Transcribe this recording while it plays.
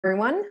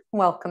Everyone,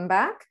 welcome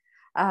back.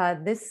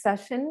 This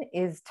session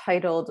is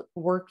titled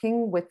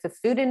Working with the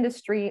Food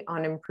Industry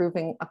on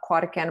Improving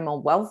Aquatic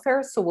Animal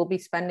Welfare. So we'll be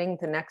spending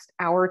the next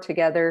hour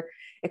together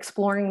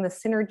exploring the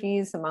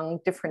synergies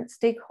among different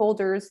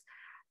stakeholders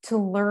to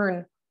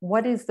learn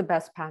what is the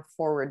best path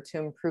forward to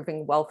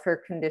improving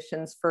welfare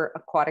conditions for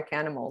aquatic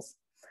animals.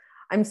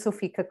 I'm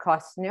Sofika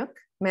Kostniuk,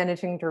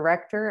 Managing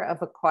Director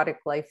of Aquatic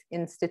Life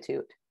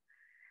Institute.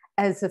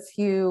 As a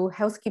few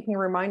housekeeping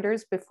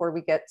reminders before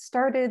we get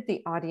started,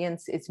 the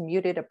audience is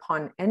muted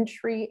upon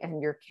entry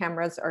and your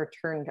cameras are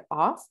turned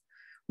off.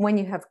 When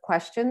you have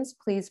questions,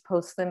 please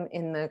post them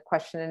in the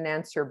question and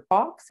answer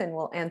box and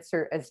we'll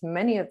answer as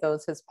many of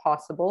those as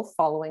possible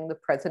following the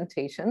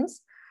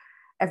presentations.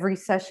 Every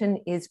session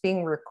is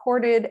being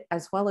recorded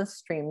as well as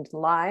streamed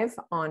live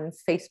on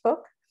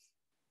Facebook.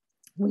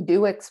 We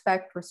do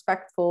expect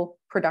respectful,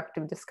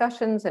 productive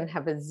discussions and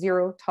have a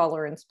zero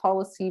tolerance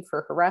policy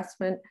for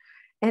harassment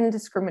and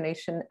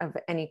discrimination of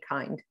any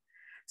kind.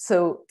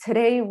 So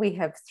today we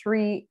have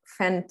three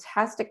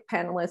fantastic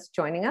panelists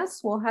joining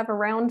us. We'll have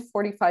around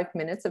 45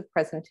 minutes of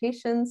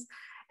presentations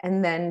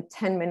and then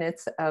 10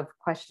 minutes of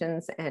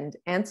questions and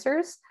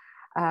answers.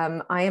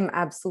 I am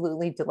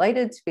absolutely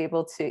delighted to be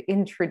able to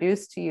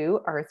introduce to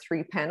you our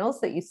three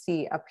panels that you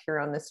see up here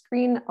on the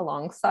screen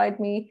alongside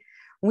me.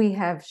 We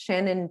have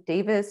Shannon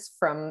Davis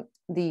from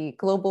the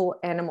Global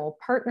Animal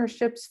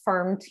Partnerships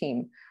Farm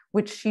Team,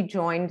 which she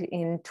joined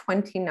in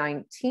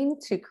 2019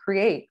 to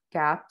create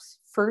GAP's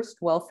first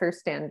welfare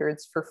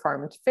standards for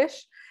farmed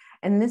fish.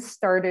 And this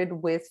started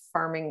with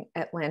farming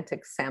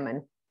Atlantic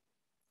salmon.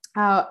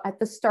 At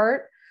the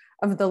start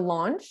of the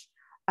launch,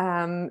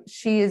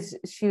 she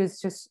was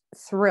just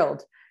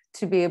thrilled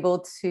to be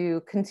able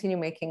to continue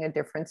making a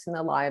difference in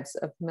the lives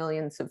of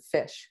millions of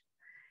fish.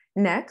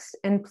 Next,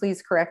 and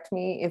please correct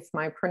me if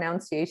my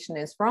pronunciation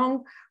is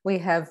wrong, we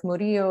have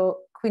Murilo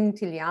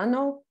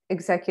Quintiliano,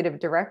 Executive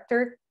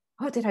Director.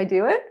 Oh, did I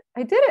do it?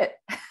 I did it.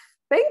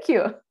 Thank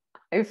you.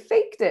 I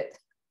faked it.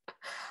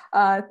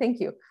 Thank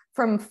you.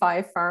 From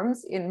 5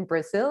 farms in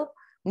Brazil,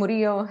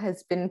 Murilo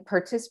has been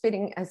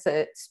participating as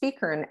a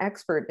speaker and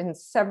expert in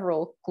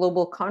several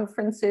global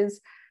conferences,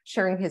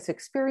 sharing his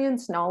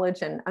experience,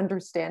 knowledge, and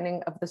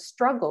understanding of the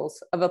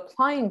struggles of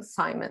applying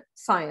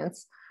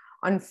science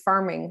on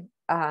farming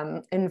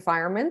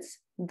environments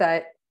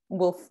that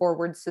will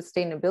forward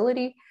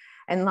sustainability.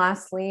 And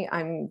lastly,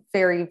 I'm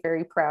very,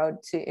 very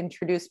proud to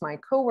introduce my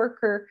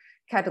coworker,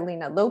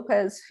 Catalina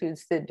Lopez,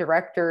 who's the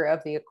director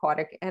of the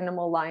Aquatic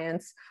Animal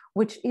Alliance,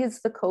 which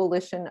is the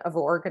coalition of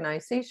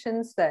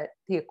organizations that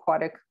the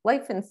Aquatic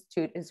Life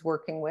Institute is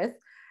working with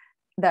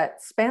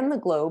that span the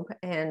globe.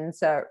 And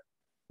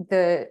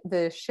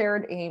the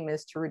shared aim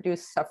is to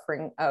reduce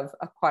suffering of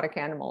aquatic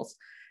animals.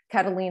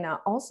 Catalina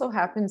also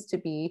happens to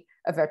be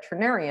a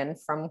veterinarian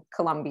from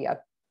Colombia.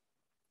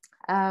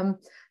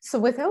 So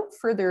without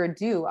further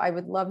ado, I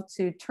would love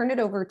to turn it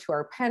over to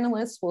our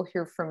panelists. We'll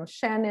hear from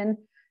Shannon,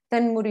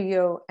 then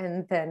Murilo,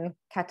 and then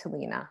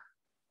Catalina.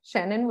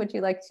 Shannon, would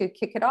you like to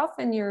kick it off?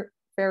 And you're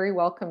very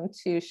welcome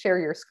to share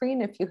your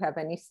screen if you have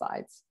any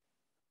slides.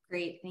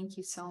 Great, thank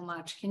you so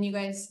much. Can you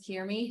guys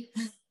hear me?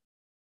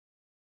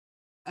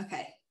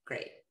 Okay,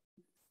 great.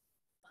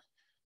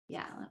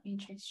 Yeah, let me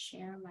just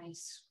share my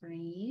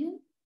screen.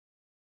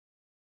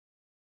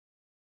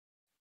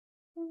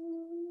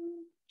 Oh.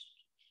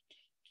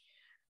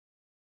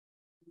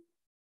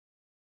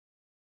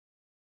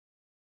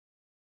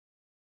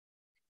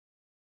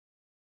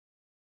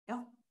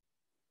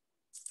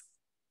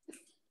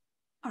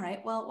 All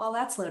right, well, while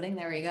that's loading,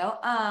 there we go.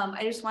 I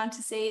just want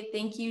to say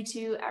thank you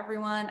to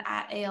everyone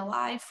at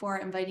ALI for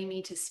inviting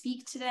me to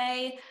speak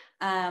today.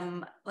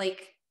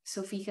 Like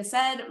Sofika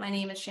said, my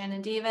name is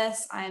Shannon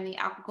Davis. I am the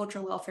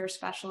Aquaculture Welfare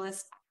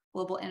Specialist,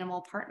 Global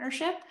Animal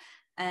Partnership,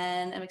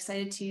 and I'm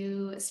excited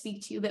to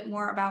speak to you a bit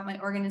more about my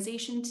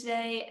organization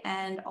today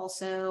and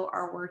also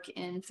our work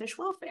in fish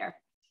welfare.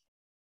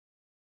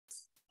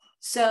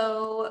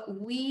 So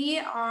we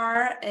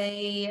are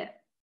a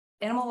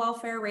animal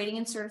welfare rating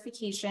and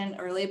certification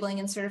or labeling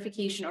and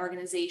certification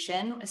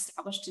organization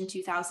established in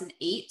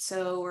 2008.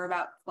 So we're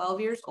about 12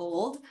 years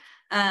old.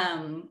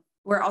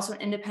 We're also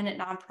an independent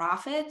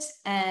nonprofit,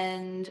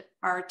 and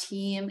our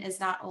team is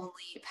not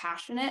only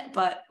passionate,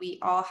 but we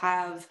all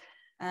have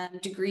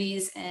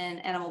degrees in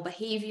animal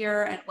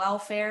behavior and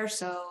welfare.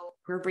 So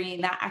we're bringing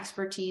that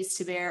expertise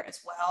to bear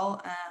as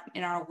well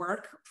in our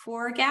work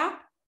for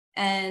GAP.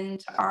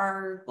 And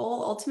our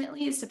goal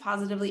ultimately is to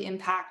positively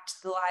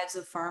impact the lives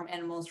of farm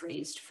animals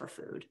raised for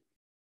food.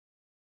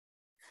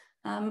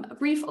 A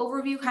brief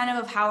overview kind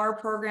of how our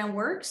program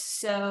works.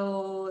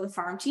 So the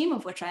farm team,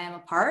 of which I am a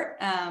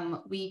part,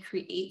 we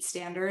create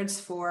standards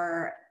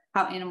for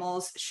how farm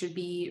animals should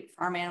be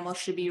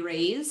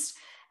raised.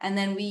 And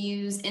then we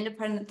use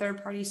independent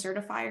third-party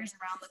certifiers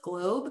around the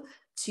globe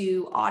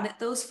to audit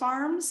those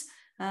farms.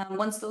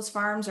 Once those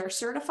farms are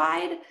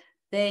certified,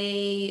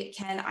 they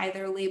can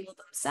either label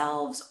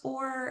themselves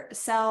or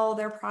sell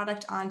their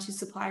product onto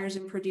suppliers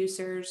and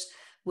producers,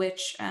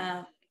 which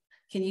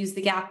can use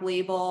the GAP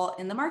label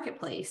in the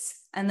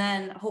marketplace. And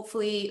then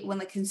hopefully when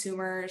the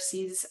consumer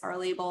sees our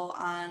label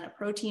on a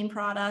protein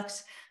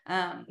product,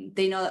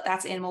 they know that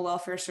that's animal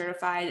welfare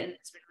certified and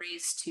it's been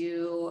raised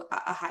to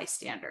a high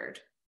standard.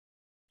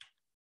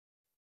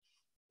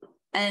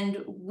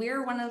 And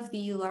we're one of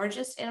the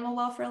largest animal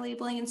welfare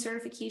labeling and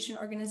certification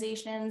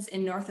organizations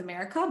in North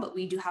America, but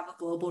we do have a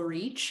global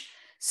reach.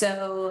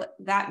 So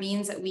that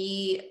means that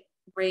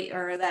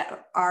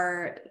that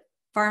our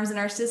farms in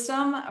our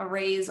system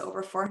raise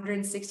over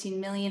 416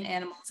 million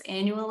animals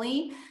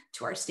annually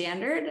to our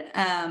standard.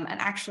 And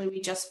actually we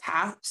just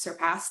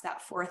surpassed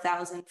that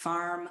 4,000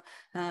 farm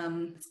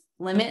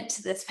limit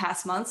this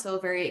past month. So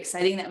very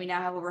exciting that we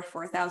now have over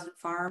 4,000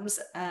 farms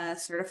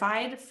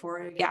certified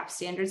for GAP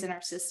standards in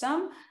our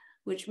system,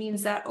 which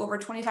means that over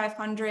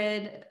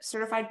 2,500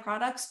 certified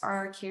products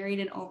are carried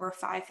in over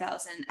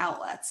 5,000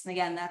 outlets. And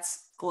again,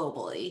 that's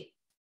globally.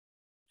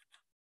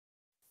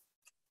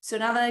 So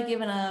now that I've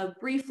given a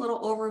brief little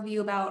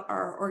overview about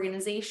our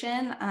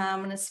organization, I'm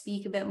going to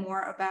speak a bit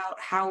more about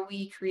how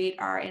we create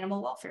our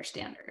animal welfare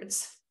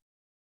standards.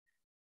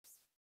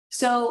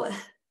 So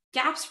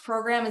GAP's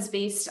program is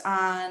based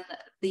on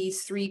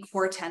these three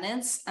core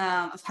tenets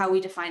of how we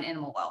define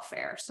animal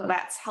welfare. So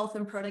that's health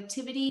and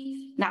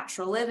productivity,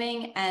 natural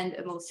living, and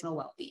emotional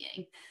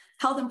well-being.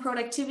 Health and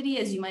productivity,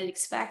 as you might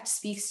expect,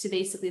 speaks to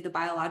basically the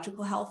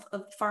biological health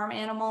of farm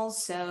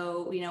animals.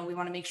 So, we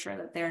want to make sure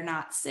that they're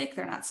not sick,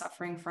 they're not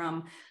suffering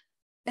from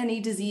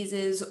any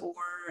diseases or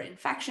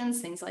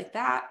infections, things like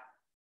that.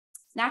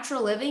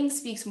 Natural living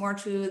speaks more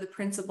to the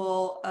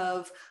principle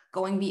of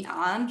going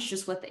beyond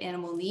just what the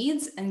animal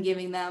needs and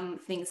giving them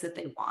things that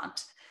they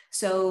want.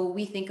 So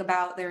we think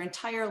about their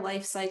entire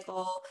life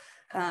cycle,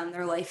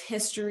 their life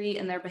history,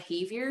 and their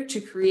behavior to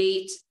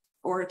create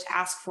or to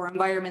ask for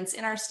environments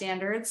in our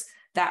standards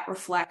that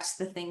reflect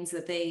the things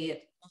that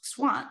they most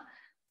want.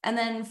 And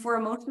then for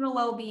emotional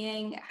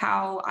well-being,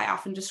 how I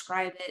often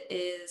describe it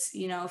is,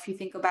 if you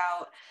think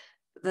about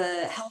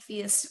the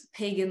healthiest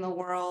pig in the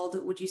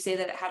world, would you say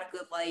that it had a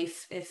good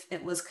life if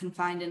it was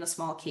confined in a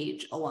small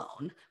cage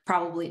alone?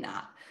 Probably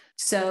not.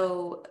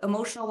 So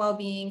emotional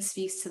well-being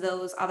speaks to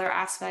those other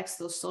aspects,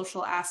 those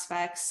social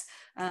aspects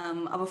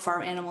of a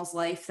farm animal's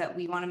life that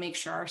we want to make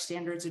sure our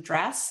standards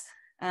address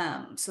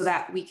so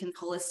that we can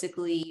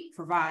holistically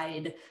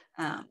provide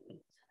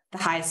the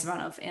highest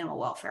amount of animal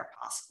welfare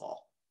possible.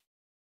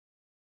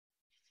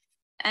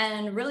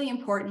 And really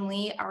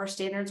importantly, our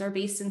standards are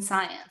based in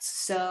science.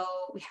 So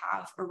we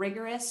have a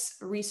rigorous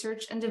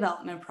research and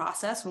development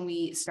process when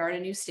we start a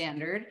new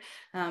standard.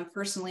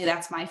 Personally,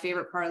 that's my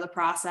favorite part of the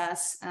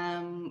process.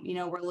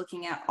 We're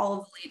looking at all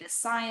of the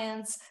latest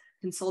science,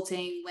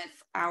 consulting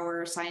with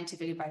our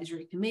scientific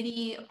advisory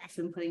committee,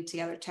 often putting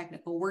together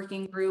technical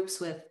working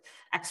groups with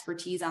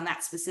expertise on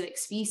that specific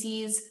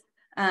species.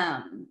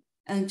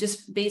 And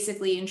just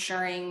basically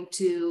ensuring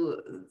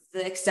to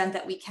the extent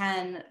that we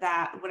can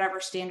that whatever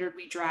standard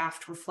we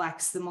draft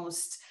reflects the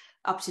most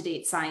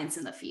up-to-date science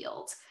in the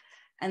field.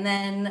 And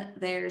then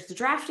there's the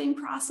drafting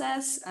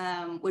process,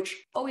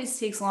 which always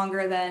takes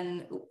longer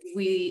than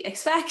we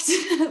expect,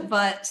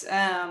 but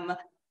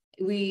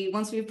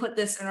once we put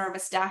this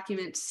enormous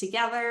document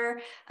together,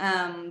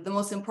 the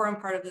most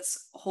important part of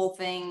this whole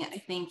thing, I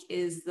think,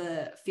 is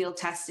the field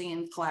testing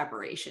and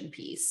collaboration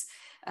piece.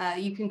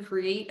 You can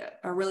create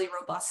a really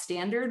robust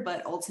standard,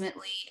 but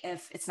ultimately,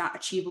 if it's not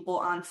achievable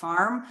on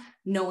farm,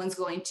 no one's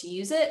going to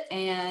use it,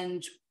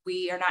 and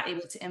we are not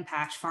able to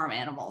impact farm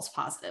animals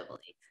positively.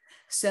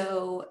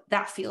 So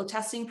that field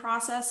testing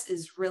process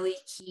is really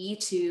key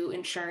to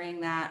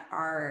ensuring that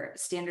our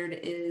standard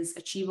is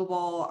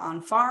achievable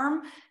on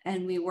farm,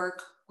 and we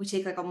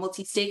take like a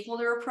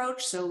multi-stakeholder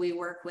approach. So we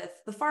work with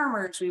the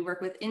farmers, we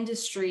work with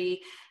industry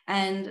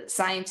and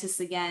scientists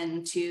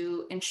again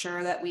to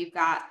ensure that we've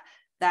got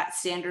that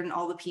standard and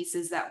all the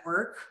pieces that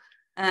work.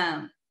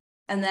 And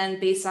then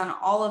based on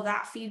all of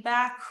that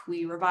feedback,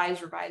 we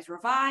revise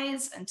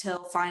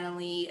until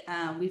finally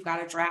we've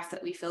got a draft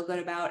that we feel good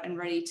about and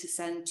ready to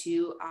send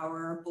to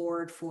our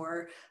board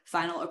for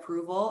final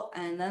approval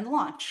and then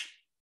launch.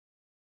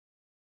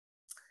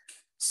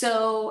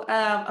 So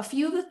a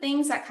few of the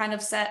things that kind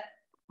of set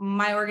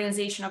my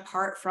organization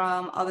apart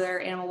from other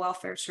animal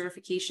welfare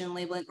certification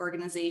labeling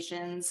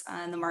organizations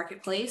in the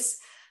marketplace,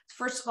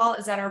 first of all,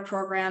 is that our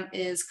program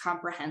is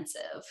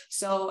comprehensive.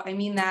 So I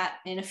mean that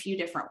in a few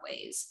different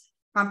ways.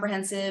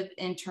 Comprehensive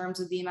in terms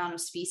of the amount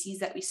of species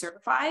that we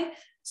certify.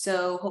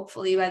 So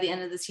hopefully by the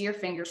end of this year,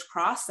 fingers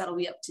crossed, that'll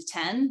be up to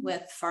 10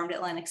 with farmed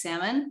Atlantic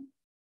salmon.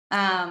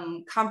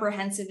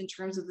 Comprehensive in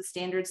terms of the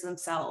standards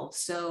themselves.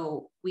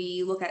 So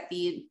we look at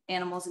the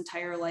animal's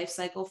entire life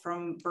cycle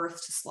from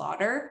birth to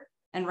slaughter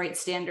and write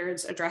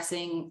standards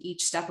addressing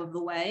each step of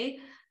the way.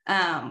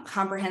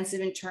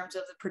 Comprehensive in terms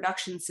of the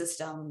production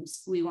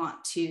systems we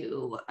want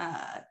to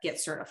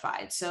get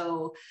certified.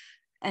 So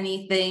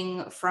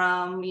anything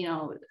from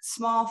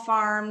small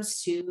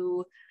farms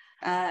to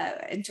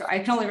and I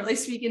can only really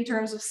speak in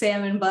terms of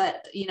salmon,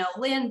 but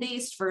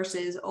land-based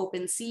versus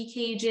open sea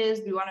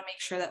cages. We want to make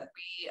sure that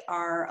we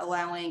are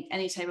allowing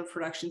any type of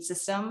production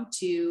system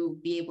to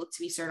be able to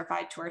be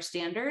certified to our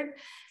standard,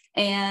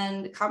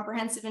 and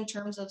comprehensive in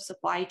terms of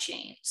supply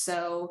chain.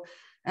 So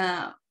we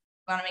want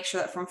to make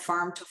sure that from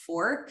farm to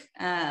fork,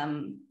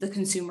 the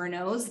consumer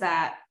knows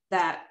that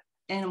that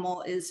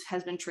animal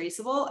has been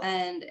traceable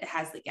and it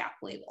has the GAP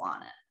label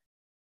on it.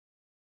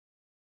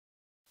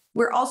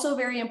 We're also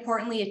very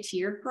importantly a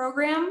tiered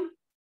program.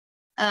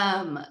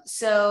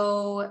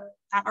 So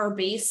at our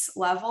base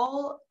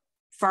level,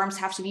 farms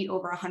have to meet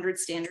over 100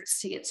 standards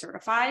to get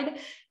certified.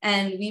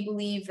 And we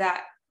believe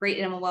that great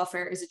animal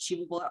welfare is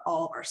achievable at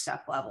all of our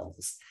step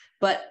levels.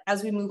 But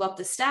as we move up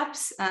the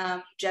steps,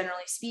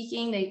 generally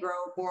speaking, they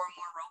grow more and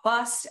more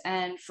robust,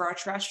 and for our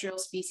terrestrial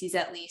species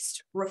at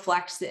least,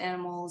 reflect the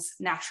animal's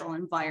natural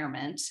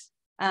environment.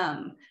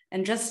 And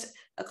just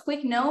a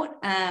quick note,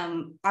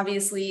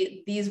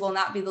 obviously these will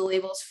not be the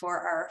labels for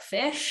our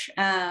fish.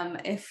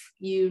 If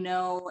you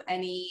know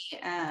any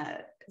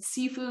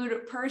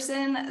seafood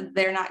person,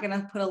 they're not going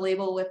to put a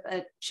label with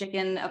a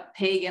chicken, a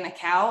pig, and a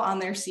cow on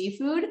their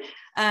seafood.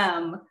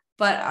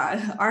 But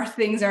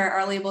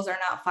our labels are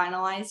not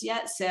finalized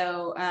yet.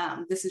 So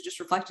this is just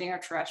reflecting our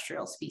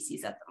terrestrial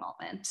species at the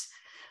moment.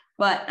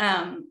 But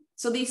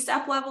so these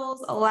step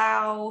levels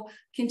allow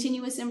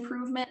continuous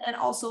improvement and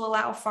also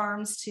allow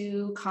farms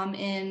to come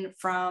in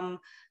from,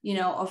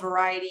 a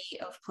variety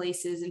of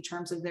places in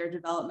terms of their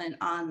development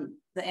on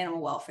the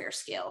animal welfare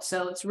scale.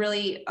 So it's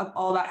really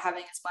all about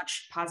having as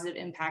much positive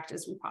impact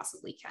as we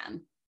possibly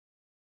can.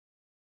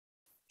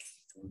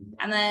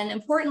 And then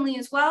importantly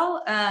as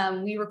well,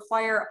 we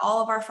require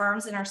all of our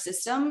farms in our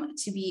system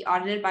to be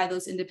audited by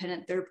those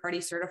independent third-party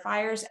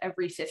certifiers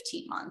every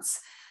 15 months.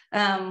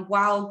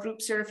 While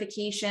group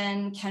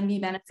certification can be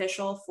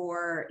beneficial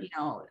for,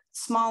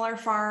 smaller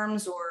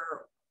farms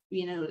or,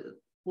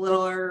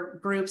 littler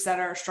groups that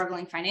are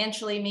struggling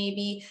financially,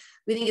 maybe,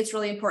 we think it's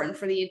really important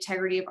for the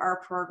integrity of our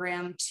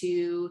program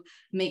to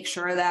make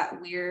sure that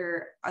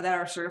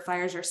our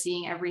certifiers are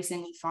seeing every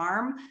single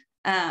farm.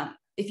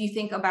 If you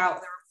think about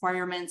the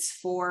requirements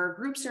for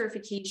group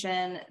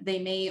certification, they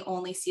may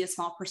only see a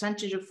small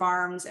percentage of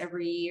farms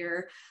every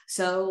year.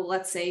 So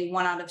let's say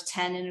 1 out of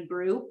 10 in a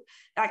group,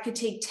 that could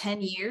take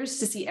 10 years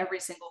to see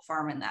every single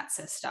farm in that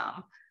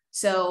system.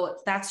 So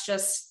that's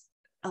just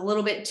a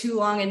little bit too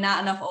long and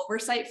not enough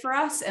oversight for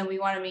us. And we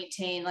want to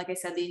maintain, like I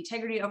said, the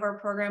integrity of our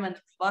program and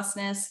the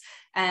robustness.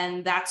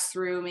 And that's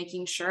through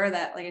making sure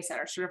that, like I said,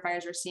 our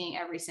certifiers are seeing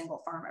every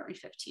single farm every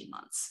 15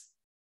 months.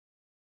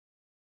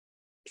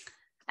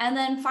 And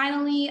then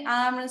finally,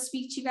 I'm going to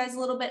speak to you guys a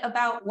little bit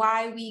about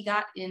why we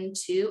got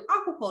into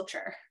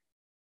aquaculture.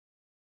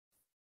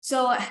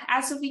 So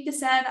as Sofika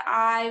said,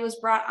 I was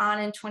brought on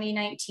in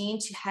 2019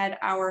 to head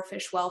our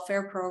fish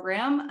welfare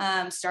program,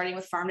 starting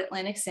with farmed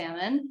Atlantic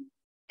salmon.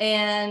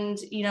 And,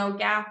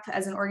 GAP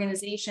as an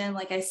organization,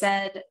 like I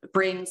said,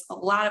 brings a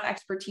lot of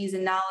expertise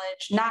and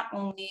knowledge, not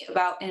only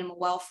about animal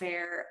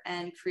welfare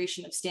and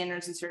creation of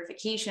standards and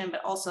certification,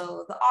 but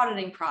also the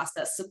auditing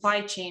process,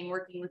 supply chain,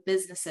 working with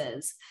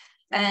businesses.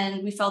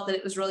 And we felt that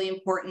it was really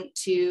important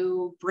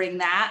to bring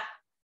that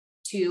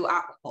to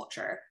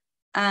aquaculture.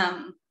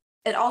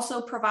 It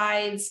also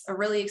provides a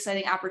really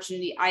exciting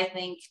opportunity, I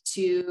think,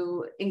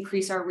 to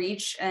increase our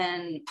reach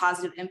and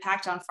positive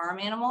impact on farm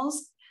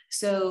animals.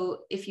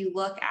 So if you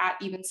look at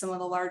even some of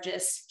the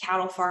largest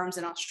cattle farms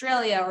in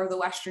Australia or the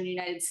Western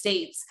United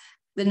States,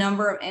 the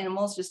number of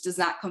animals just does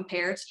not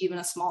compare to even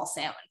a small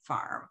salmon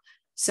farm.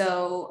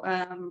 So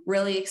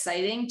really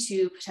exciting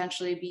to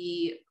potentially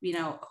be,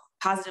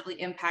 positively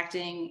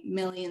impacting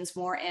millions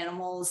more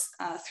animals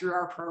through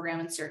our program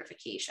and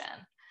certification.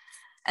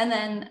 And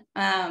then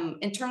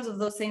in terms of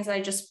those things that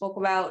I just spoke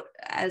about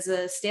as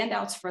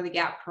standouts for the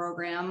GAP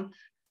program,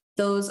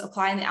 those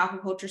apply in the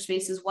aquaculture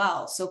space as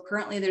well. So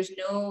currently there's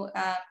no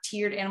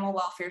tiered animal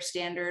welfare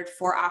standard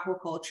for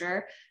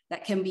aquaculture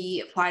that can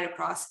be applied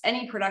across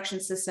any production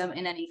system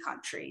in any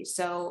country.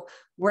 So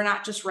we're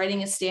not just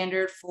writing a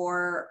standard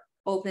for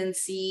open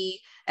sea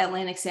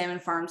Atlantic salmon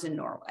farms in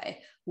Norway.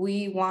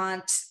 We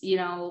want,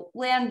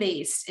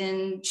 land-based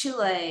in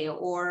Chile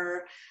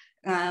or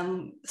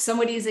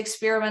somebody's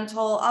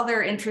experimental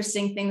other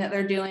interesting thing that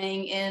they're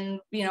doing in,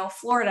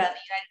 Florida, the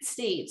United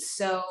States.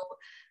 So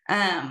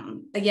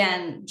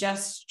again,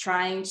 just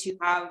trying to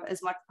have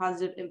as much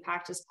positive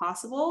impact as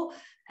possible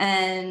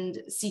and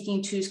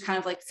seeking to kind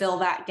of like fill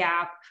that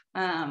gap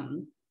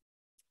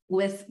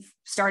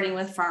starting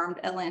with farmed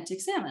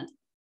Atlantic salmon.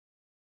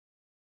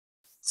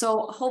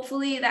 So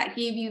hopefully that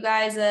gave you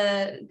guys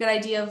a good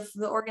idea of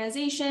the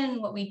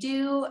organization, what we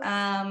do,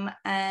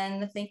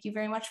 and thank you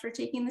very much for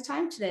taking the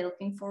time today.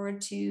 Looking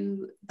forward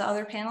to the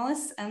other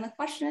panelists and the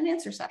question and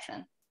answer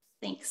session.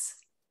 Thanks.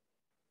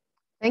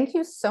 Thank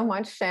you so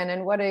much,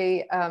 Shannon. What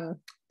a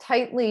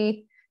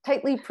tightly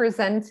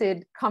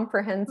presented,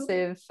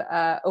 comprehensive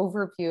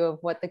overview of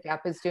what the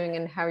GAP is doing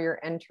and how you're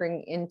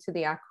entering into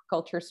the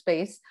aquaculture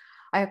space.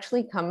 I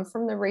actually come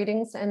from the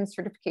ratings and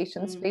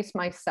certification space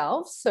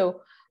myself.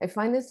 So I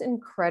find this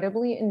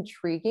incredibly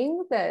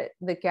intriguing that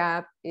the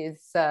GAP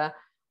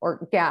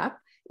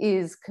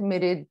is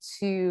committed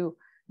to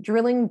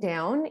drilling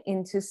down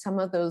into some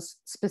of those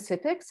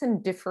specifics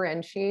and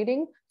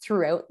differentiating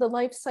throughout the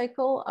life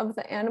cycle of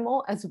the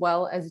animal, as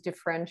well as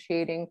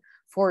differentiating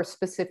for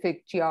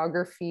specific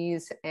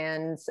geographies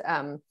and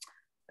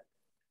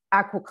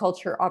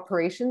aquaculture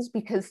operations,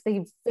 because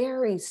they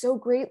vary so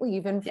greatly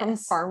even from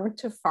farm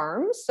to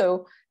farm.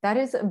 So that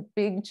is a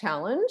big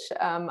challenge.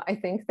 I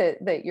think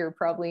that you're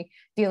probably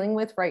dealing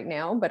with right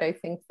now, but I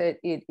think that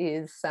it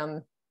is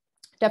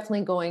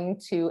definitely going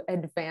to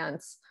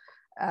advance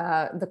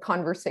the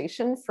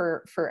conversation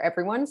for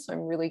everyone. So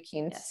I'm really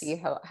keen to see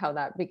how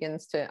that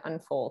begins to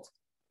unfold.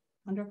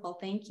 Wonderful,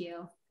 thank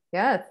you.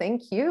 Yeah,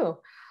 thank you.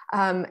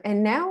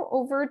 And now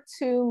over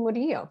to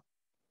Murilo.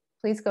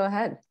 Please go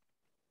ahead.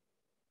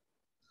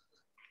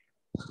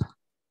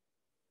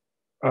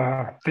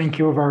 Thank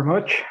you very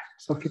much,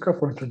 Sofika,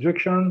 for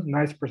introduction.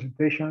 Nice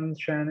presentation,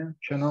 Shannon.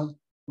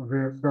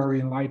 Very,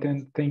 very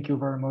enlightened. Thank you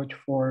very much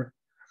for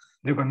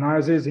the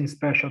organizers, in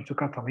special to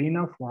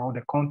Catalina, for all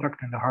the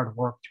contact and the hard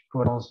work to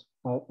put us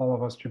all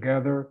of us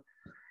together.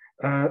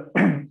 I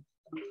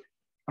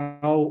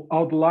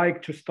would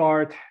like to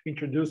start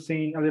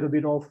introducing a little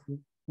bit of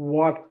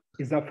what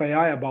is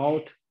FAI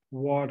about,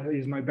 what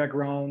is my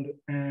background,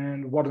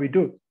 and what we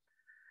do.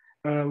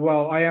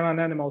 Well, I am an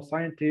animal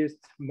scientist.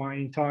 My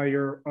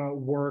entire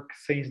work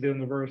since the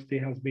university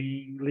has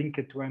been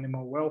linked to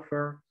animal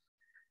welfare,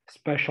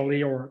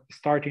 especially or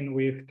starting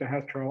with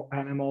terrestrial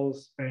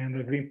animals, and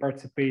I've been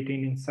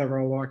participating in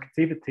several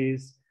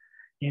activities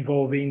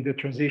involving the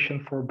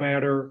transition for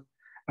better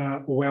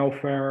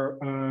welfare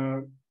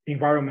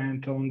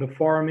environment on the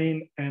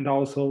farming and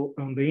also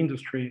on the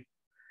industry.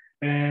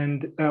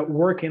 And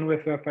working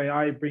with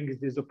FAI brings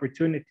this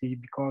opportunity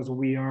because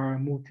we are a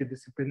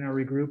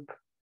multidisciplinary group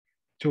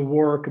to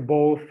work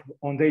both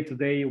on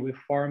day-to-day with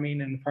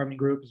farming and farming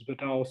groups,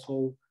 but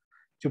also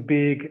to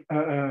big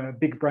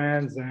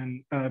brands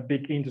and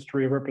big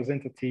industry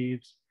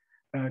representatives,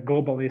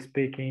 globally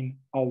speaking,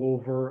 all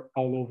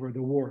over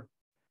the world.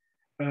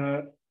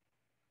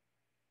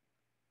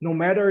 No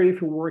matter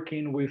if you're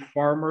working with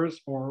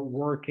farmers or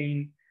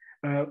working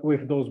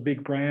with those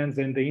big brands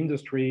in the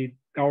industry,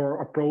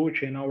 our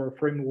approach and our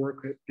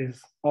framework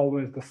is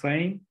always the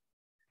same.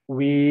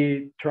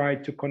 We try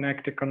to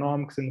connect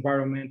economics,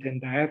 environment,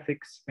 and the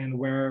ethics, and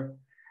where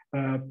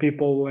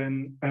people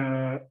and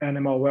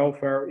animal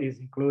welfare is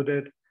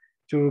included,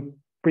 to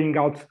bring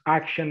out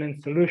action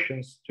and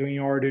solutions in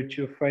order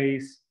to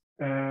face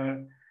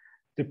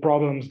the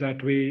problems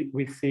that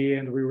we see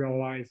and we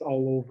realize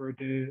all over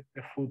the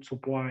food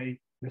supply,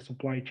 the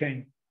supply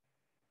chain.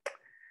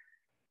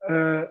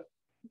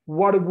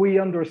 What we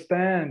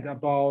understand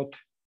about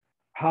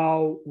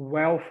how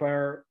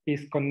welfare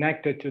is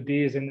connected to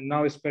this, and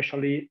now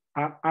especially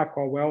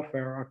aqua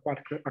welfare,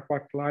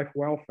 aquatic life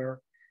welfare,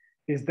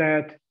 is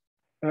that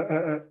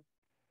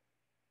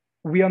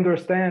we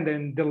understand,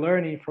 and the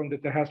learning from the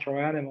terrestrial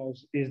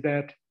animals is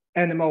that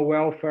animal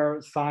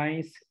welfare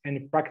science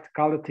and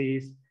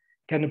practicalities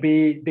can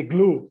be the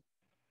glue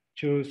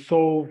to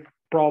solve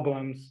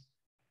problems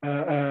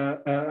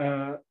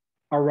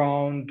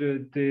around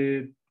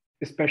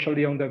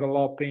especially on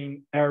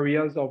developing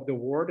areas of the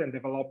world and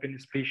developing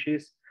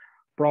species,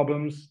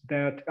 problems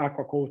that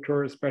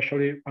aquaculture,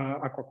 especially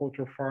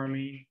aquaculture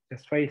farming,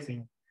 is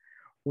facing.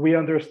 We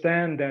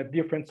understand that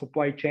different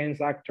supply chains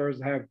actors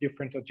have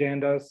different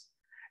agendas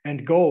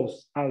and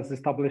goals as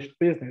established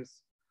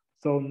business.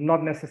 So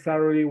not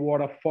necessarily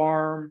what a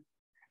farm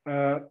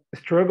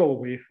struggle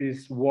with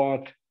is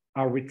what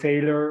a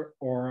retailer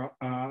or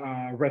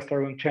a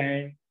restaurant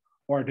chain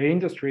or the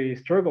industry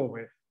struggle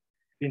with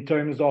in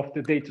terms of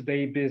the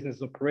day-to-day business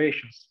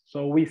operations.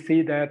 So we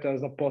see that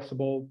as a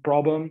possible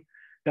problem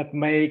that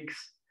makes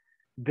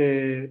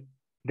the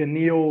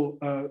new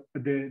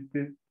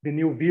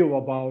view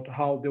about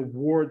how the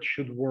world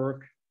should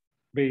work,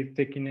 be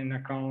taking into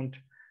account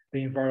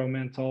the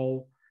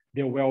environmental,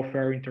 the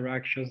welfare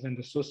interactions, and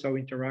the social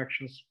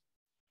interactions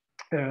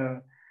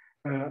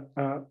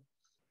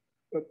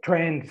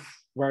trends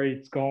where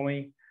it's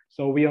going.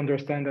 So we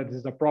understand that this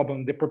is a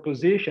problem. The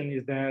proposition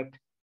is that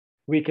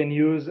we can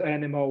use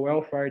animal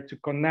welfare to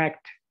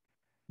connect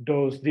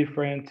those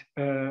different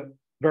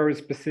very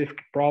specific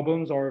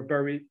problems or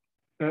very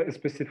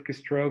specific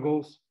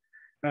struggles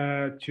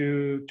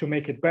to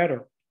make it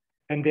better.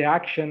 And the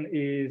action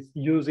is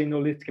using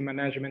holistic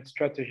management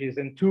strategies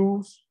and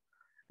tools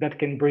that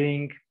can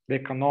bring the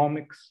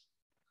economics,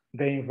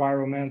 the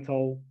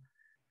environmental,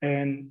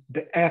 and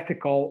the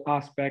ethical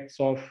aspects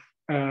of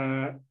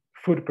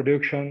food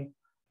production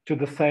to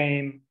the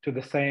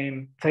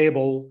same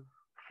table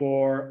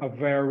for a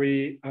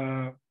very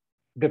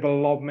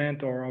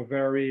development or a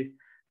very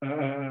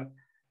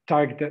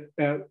targeted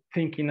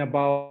thinking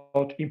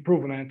about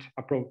improvement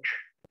approach.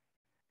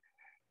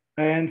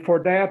 And for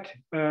that,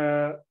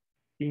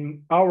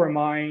 in our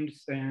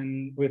minds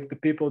and with the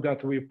people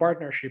that we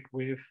partnership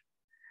with,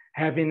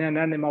 having an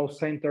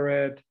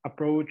animal-centered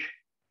approach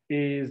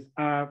is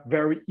a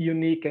very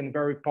unique and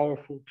very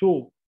powerful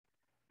tool,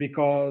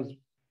 because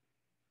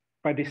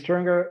by the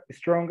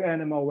strong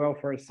animal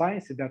welfare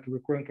science that we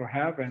currently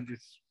have and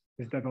is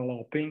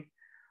developing,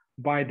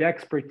 by the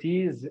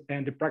expertise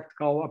and the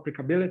practical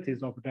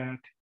applicabilities of that,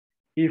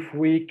 if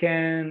we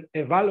can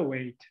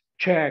evaluate,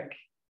 check,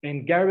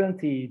 and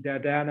guarantee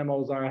that the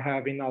animals are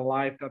having a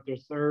life that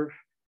deserve,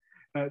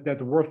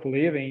 that worth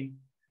living,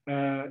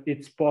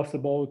 it's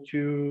possible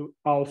to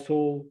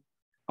also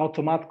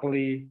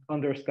automatically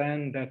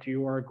understand that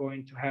you are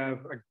going to have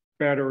a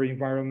better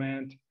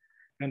environment,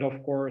 and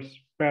of course,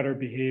 better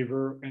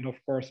behavior, and of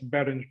course,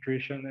 better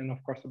nutrition, and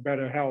of course,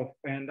 better health.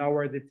 And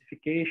our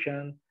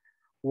identification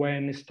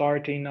when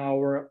starting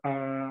our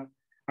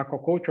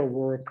aquaculture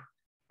work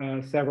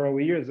several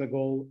years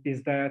ago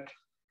is that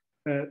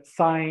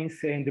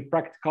science and the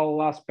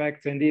practical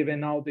aspects, and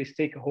even now the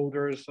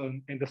stakeholders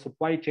in the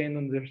supply chain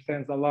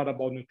understands a lot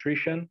about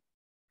nutrition,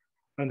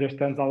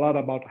 understands a lot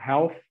about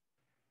health,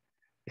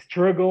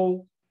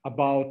 struggle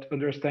about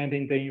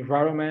understanding the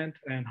environment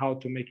and how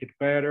to make it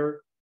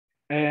better.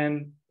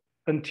 And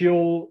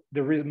until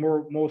the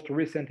most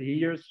recent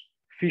years,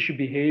 fish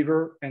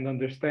behavior and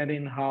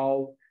understanding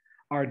how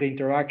are the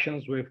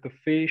interactions with the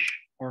fish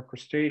or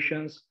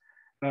crustaceans,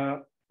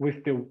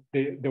 with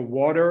the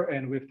water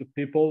and with the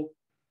people,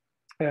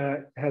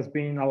 has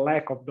been a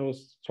lack of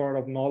those sort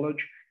of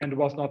knowledge and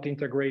was not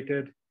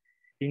integrated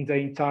in the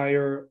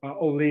entire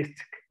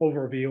holistic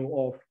overview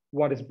of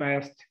what is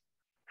best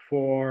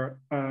for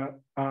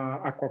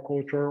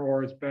aquaculture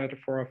or is better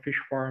for fish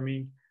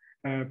farming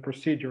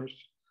procedures.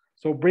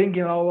 So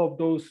bringing all of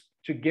those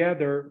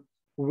together,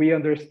 we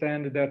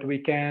understand that we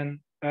can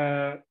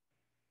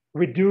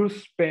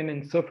reduce pain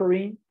and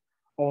suffering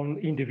on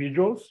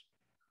individuals,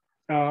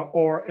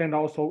 and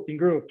also in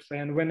groups.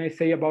 And when I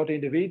say about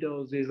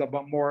individuals, is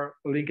about more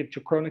linked to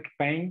chronic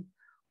pain,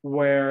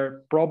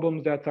 where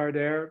problems that are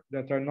there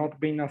that are not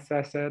being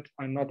assessed,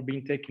 are not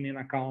being taken in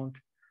account,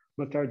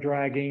 but are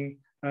dragging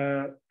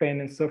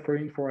pain and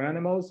suffering for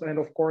animals, and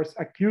of course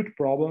acute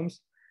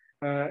problems.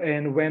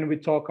 And when we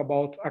talk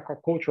about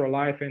aquaculture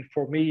life, and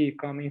for me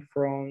coming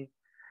from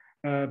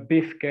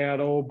beef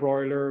cattle,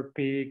 broiler,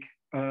 pig,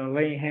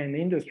 laying hen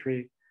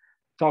industry,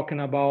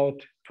 talking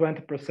about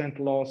 20%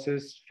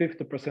 losses,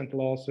 50%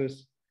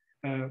 losses,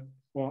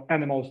 well,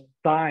 animals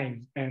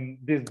dying, and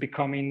this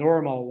becoming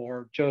normal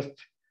or just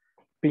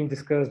being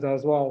discussed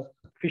as well.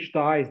 Fish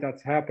dies,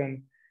 that's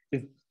happened,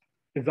 is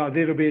a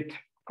little bit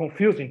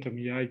confusing to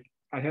me.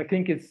 I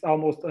think it's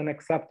almost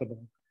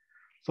unacceptable.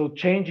 So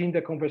changing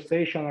the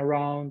conversation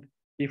around,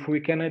 if we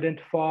can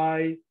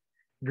identify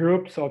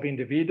groups of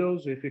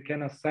individuals, if we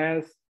can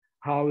assess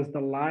how is the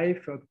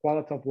life, the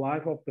quality of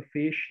life of the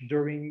fish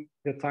during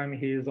the time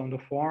he is on the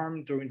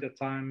farm, during the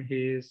time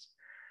he is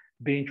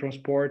being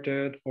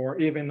transported, or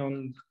even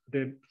on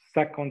the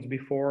seconds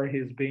before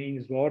he's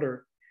being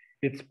slaughtered,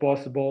 it's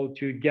possible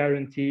to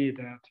guarantee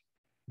that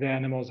the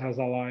animals has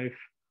a life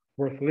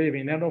worth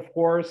living. And of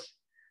course,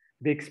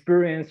 the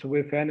experience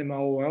with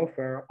animal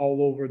welfare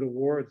all over the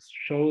world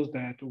shows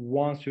that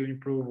once you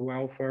improve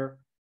welfare,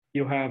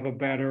 you have a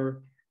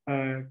better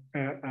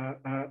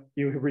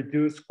you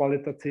reduce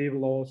qualitative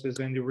losses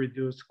and you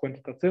reduce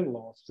quantitative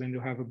losses, and you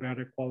have a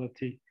better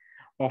quality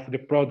of the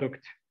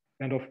product,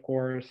 and of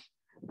course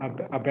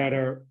a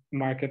better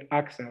market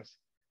access.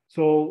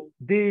 So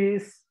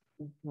this,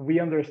 we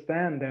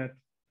understand that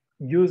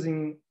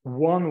using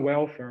one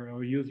welfare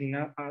or using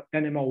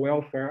animal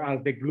welfare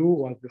as the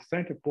glue, as the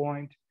center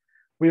point,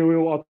 we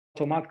will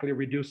automatically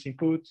reduce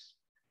inputs,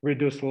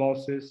 reduce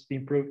losses,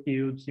 improve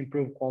yields,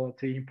 improve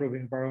quality, improve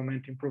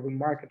environment, improve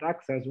market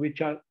access,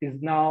 which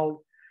is now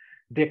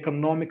the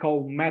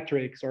economical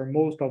metrics, or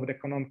most of the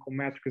economical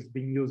metrics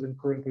being used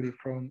currently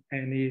from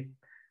any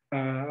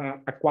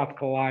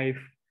aquatic life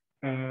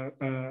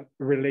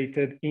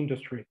related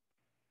industry.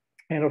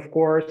 And of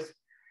course,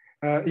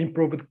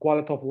 improved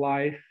quality of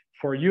life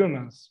for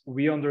humans.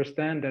 We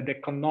understand that the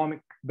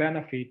economic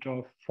benefit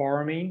of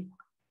farming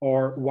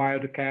or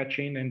wild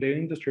catching and the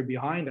industry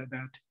behind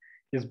that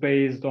is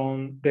based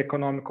on the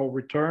economical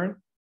return.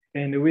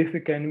 And if we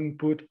can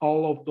input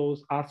all of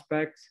those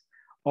aspects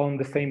on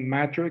the same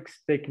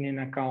metrics, taking in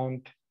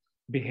account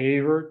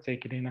behavior,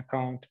 taking in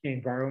account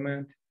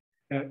environment,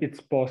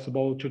 it's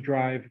possible to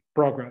drive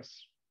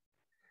progress.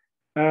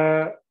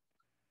 And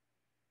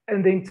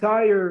the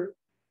entire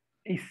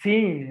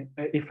scene,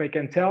 if I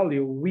can tell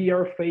you, we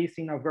are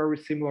facing a very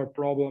similar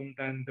problem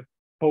than the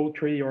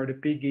poultry or the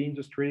pig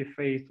industry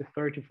faced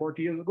 30,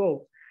 40 years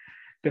ago.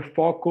 The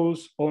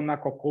focus on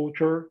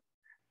aquaculture,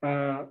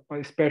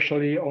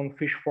 especially on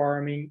fish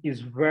farming, is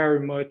very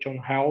much on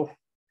health,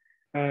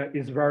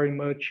 is very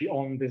much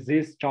on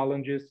disease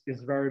challenges,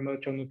 is very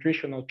much on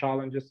nutritional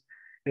challenges,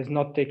 is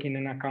not taking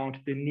into account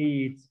the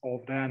needs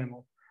of the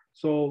animal.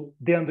 So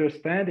the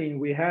understanding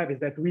we have is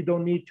that we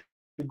don't need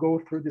to go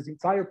through this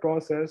entire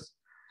process,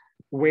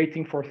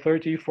 waiting for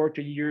 30,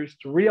 40 years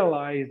to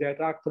realize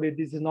that actually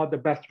this is not the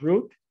best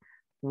route,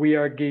 we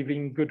are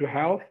giving good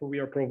health, we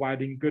are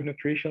providing good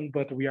nutrition,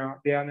 but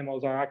the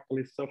animals are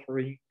actually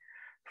suffering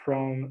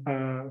from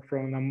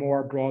a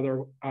more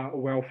broader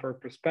welfare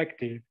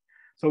perspective.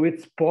 So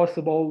it's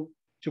possible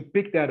to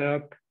pick that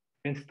up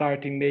and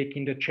starting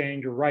making the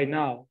change right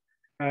now.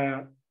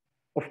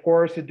 Of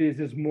course, this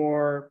is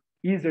more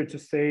easier to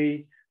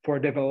say for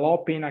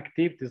developing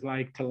activities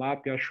like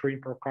tilapia,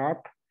 shrimp, or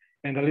carp,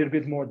 and a little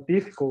bit more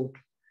difficult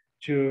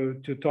to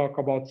talk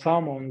about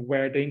salmon,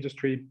 where the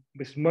industry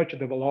is much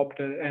developed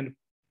and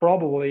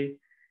probably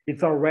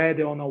it's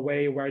already on a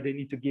way where they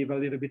need to give a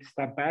little bit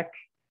step back,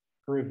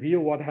 review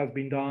what has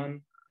been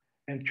done,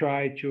 and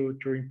try to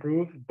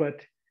improve.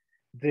 But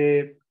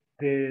the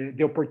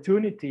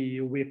opportunity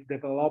with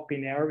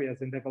developing areas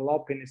and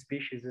developing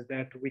species is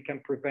that we can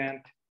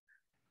prevent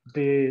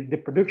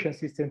the production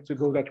system to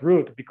go that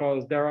route,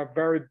 because there are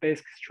very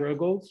basic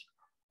struggles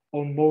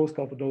on most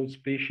of those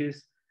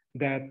species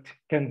that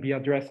can be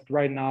addressed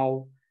right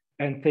now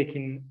and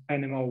taking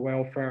animal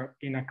welfare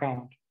in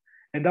account.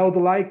 And I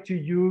would like to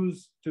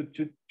use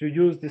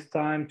this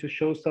time to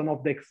show some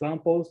of the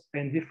examples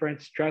and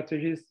different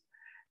strategies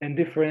and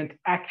different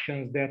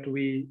actions that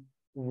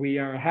we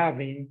are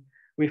having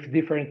with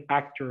different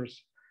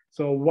actors.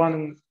 So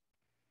one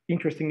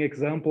interesting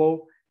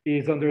example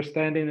is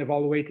understanding,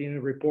 evaluating,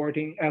 and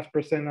reporting.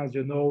 Aspersen, as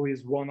you know,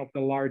 is one of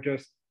the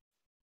largest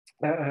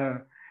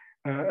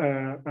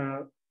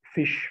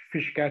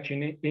fish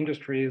catching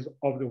industries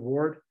of the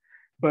world,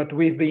 but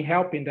we've been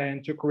helping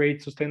them to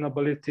create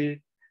sustainability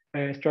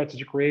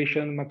strategy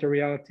creation,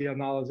 materiality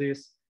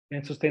analysis,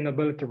 and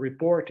sustainability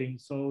reporting.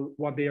 So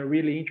what they are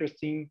really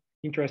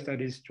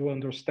interested is to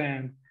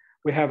understand.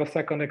 We have a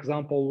second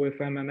example with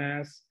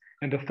M&S,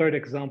 and the third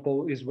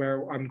example is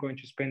where I'm going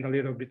to spend a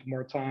little bit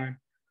more time.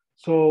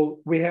 So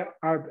we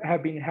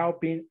have been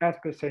helping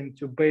Aspersen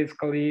to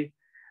basically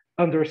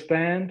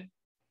understand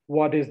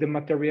what is the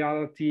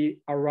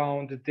materiality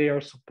around their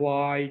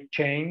supply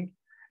chain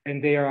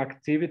and their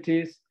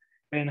activities,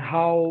 and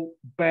how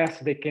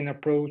best they can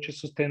approach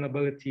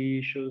sustainability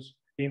issues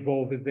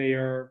involved with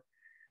their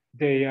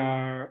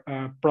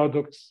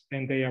products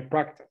and their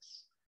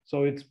practice.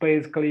 So it's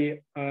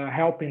basically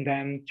helping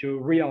them to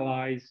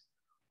realize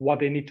what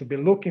they need to be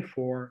looking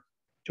for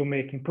to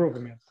make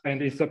improvements.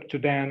 And it's up to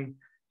them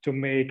to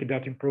make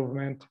that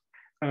improvement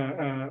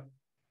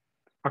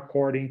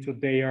according to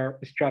their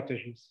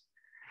strategies.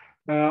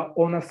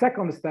 On a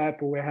second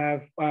step, we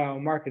have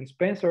Mark and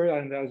Spencer,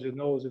 and as you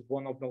know, is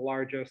one of the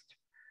largest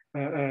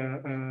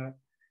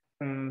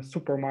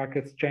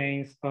supermarkets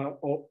chains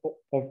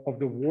of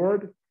the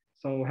world.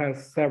 So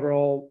has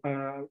several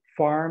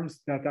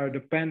farms that are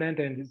dependent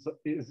and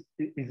is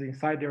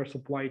inside their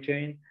supply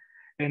chain.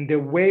 And the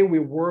way we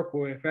work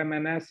with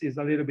M&S is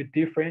a little bit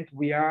different.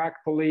 We are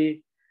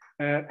actually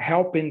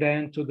helping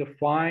them to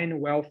define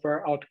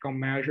welfare outcome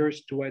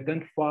measures to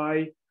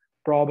identify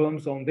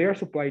problems on their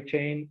supply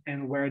chain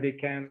and where they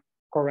can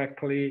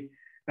correctly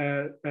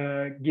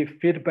give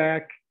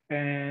feedback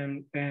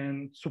and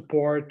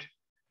support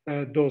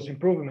those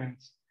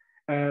improvements.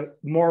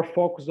 More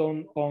focus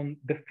on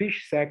the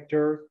fish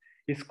sector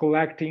is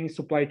collecting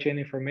supply chain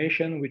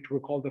information, which we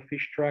call the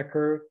fish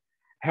tracker,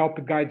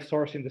 help guide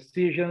sourcing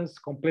decisions,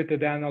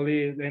 completed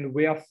analysis, and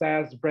we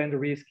assess brand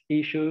risk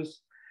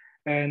issues.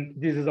 And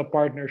this is a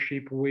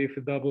partnership with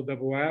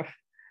WWF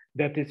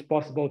that it's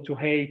possible to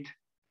rate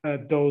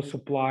those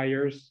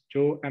suppliers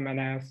to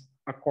M&S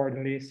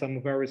accordingly,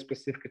 some very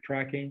specific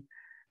tracking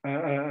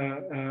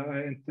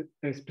and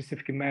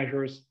specific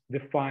measures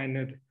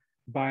defined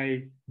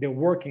by the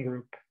working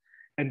group.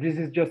 And this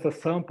is just a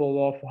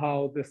sample of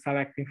how the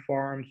selecting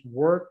farms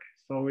work.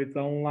 So it's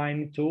an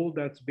online tool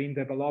that's been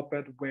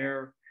developed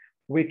where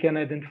we can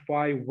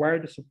identify where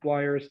the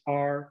suppliers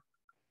are,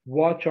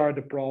 what are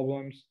the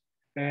problems,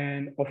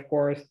 and of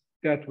course,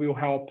 that will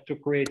help to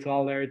create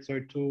alerts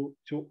or to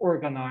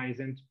organize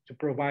and to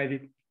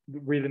provide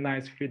really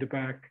nice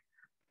feedback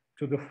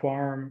to the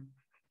farm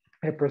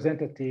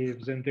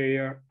representatives and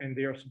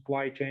their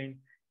supply chain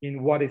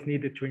in what is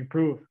needed to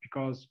improve,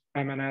 because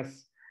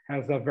M&S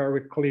has a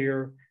very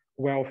clear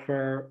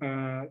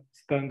welfare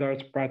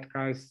standards,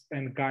 practices,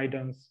 and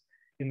guidance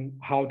in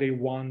how they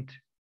want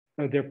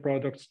their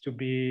products to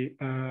be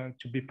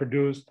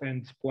produced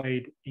and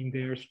displayed in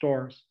their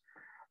stores.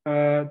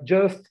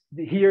 Just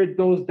here,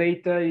 those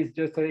data is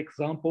just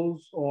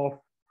examples of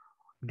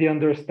the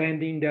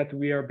understanding that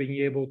we are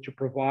being able to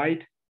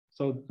provide.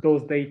 So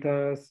those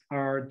data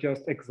are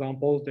just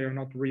examples, they're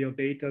not real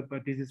data,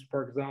 but this is,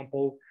 for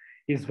example,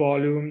 is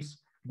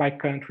volumes by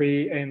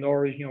country and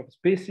origin of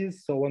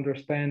species. So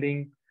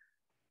understanding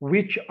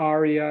which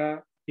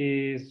area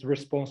is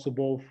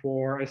responsible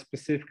for a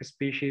specific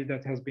species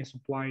that has been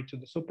supplied to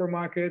the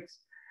supermarkets.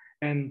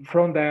 And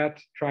from that,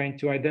 trying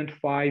to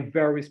identify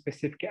very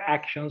specific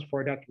actions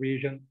for that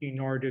region in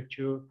order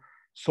to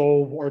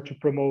solve or to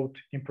promote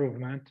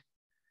improvement.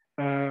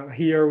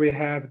 Here we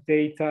have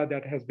data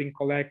that has been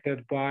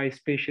collected by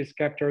species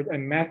captured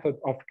and method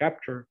of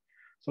capture.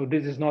 So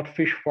this is not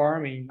fish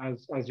farming,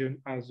 as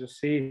you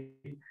see.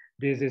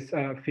 This is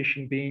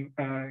fishing being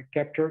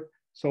captured.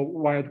 so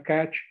wild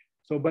catch.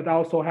 So, but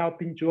also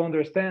helping to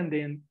understand,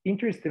 and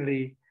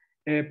interestingly,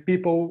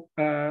 people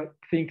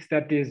think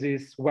that this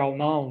is well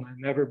known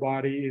and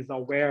everybody is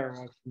aware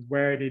of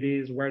where it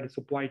is, where the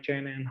supply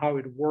chain and how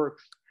it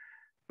works.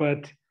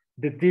 But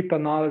the deep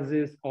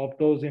analysis of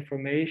those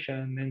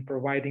information and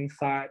providing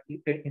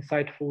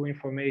insightful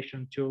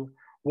information to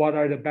what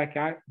are the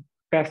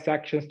best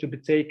actions to be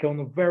taken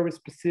on very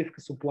specific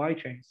supply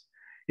chains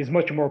is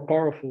much more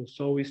powerful.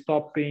 So we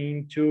stop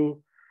being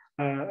to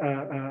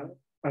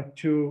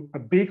a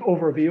big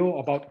overview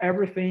about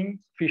everything.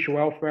 Fish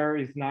welfare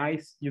is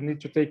nice. You need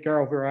to take care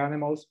of your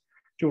animals,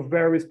 to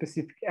very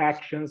specific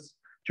actions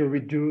to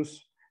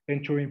reduce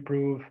and to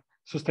improve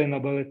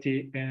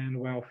sustainability and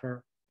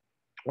welfare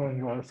on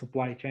your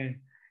supply chain.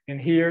 And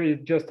here is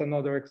just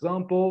another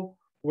example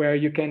where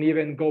you can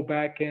even go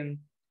back and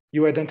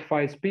you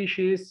identify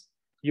species,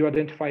 you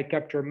identify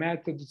capture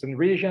methods and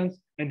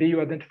regions, and then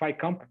you identify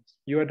companies.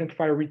 You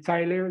identify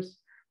retailers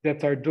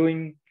that are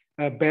doing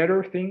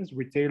better things,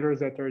 retailers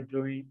that are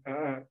doing,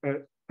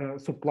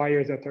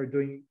 suppliers that are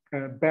doing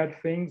bad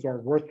things or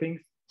worse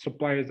things,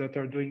 suppliers that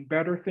are doing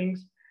better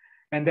things.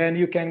 And then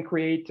you can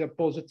create a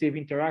positive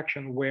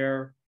interaction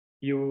where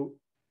you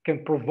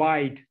can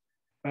provide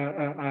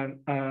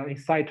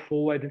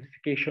insightful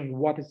identification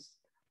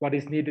what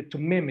is needed to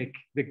mimic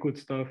the good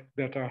stuff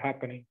that are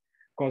happening.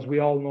 Because we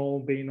all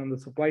know, being on the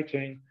supply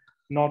chain,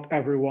 not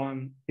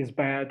everyone is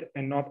bad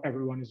and not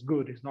everyone is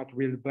good. It's not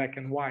really black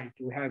and white.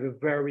 We have a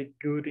very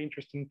good,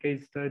 interesting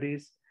case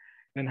studies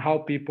and how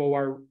people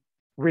are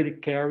really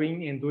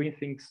caring and doing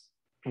things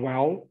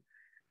well.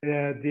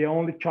 The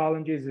only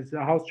challenge is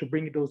how to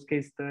bring those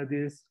case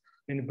studies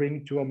and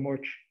bring to a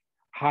much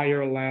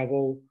higher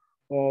level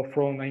or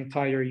from an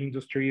entire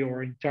industry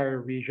or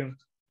entire region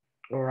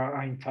or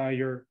an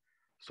entire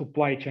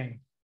supply chain.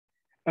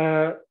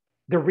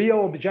 The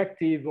real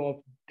objective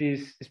of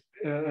this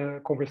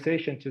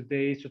conversation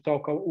today is to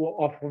talk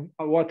of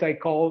what I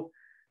call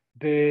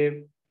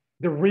the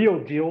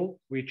real deal,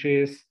 which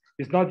is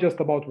not just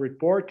about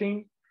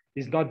reporting,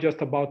 it's not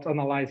just about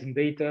analyzing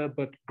data,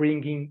 but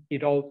bringing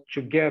it all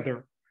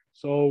together.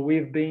 So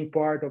we've been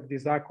part of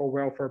this aqua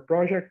welfare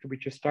project,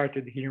 which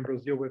started here in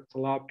Brazil with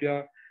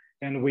tilapia,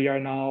 and we are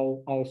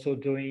now also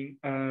doing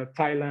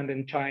Thailand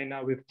and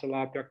China with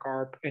tilapia,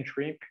 carp, and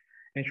shrimp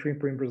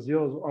in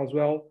Brazil as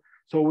well.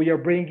 So we are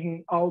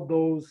bringing all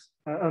those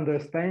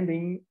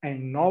understanding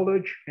and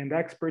knowledge and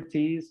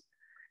expertise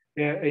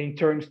in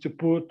terms to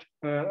put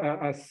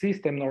a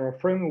system or a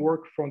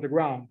framework from the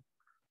ground.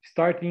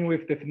 Started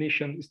with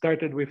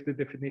the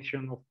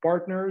definition of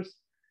partners,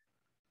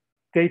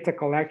 data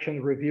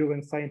collection, review,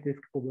 and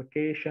scientific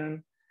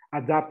publication,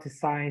 adapted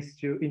science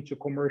into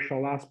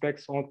commercial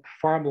aspects on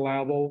farm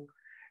level,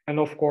 and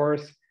of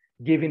course,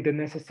 giving the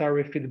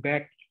necessary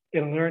feedback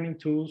and learning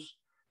tools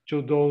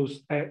to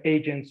those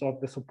agents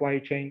of the supply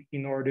chain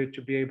in order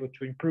to be able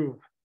to improve.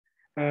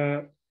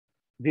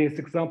 This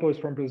example is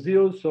from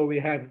Brazil, so we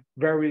have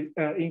very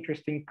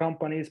interesting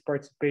companies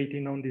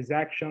participating on these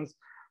actions.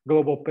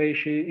 Global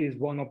Peixe is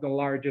one of the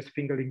largest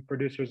fingerling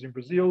producers in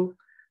Brazil.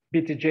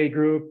 BTJ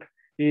Group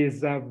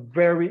is a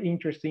very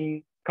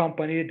interesting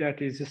company that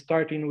is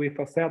starting with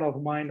a set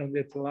of mind on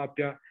the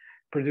tilapia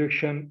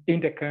production in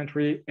the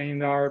country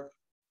and are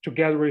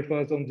together with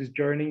us on this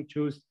journey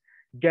to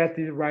get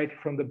it right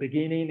from the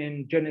beginning.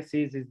 And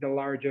Genesis is the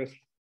largest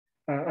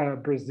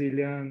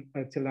Brazilian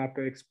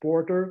tilapia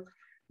exporter.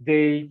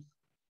 They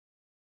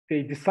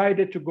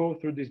decided to go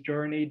through this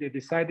journey. They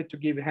decided to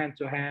give hand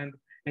to hand,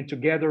 and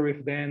together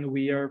with them,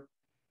 we are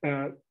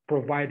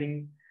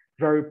providing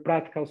very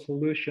practical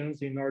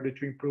solutions in order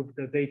to improve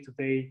the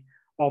day-to-day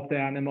of the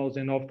animals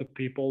and of the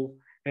people,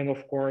 and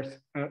of course,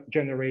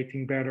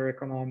 generating better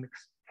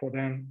economics for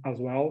them as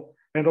well.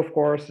 And of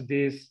course,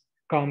 this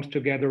comes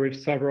together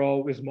with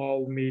several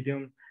small,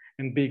 medium,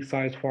 and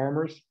big-sized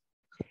farmers.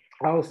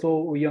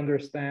 Also, we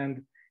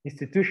understand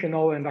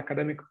institutional and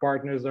academic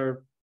partners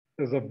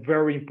is a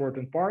very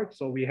important part.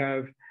 So we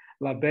have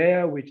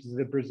LABEA, which is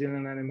the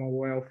Brazilian Animal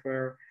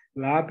Welfare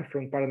Lab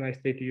from Paraná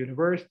State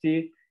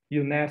University.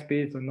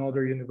 UNESP is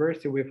another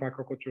university with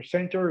Aquaculture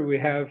Center. We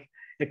have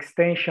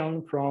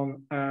Extension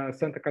from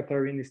Santa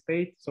Catarina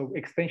State. So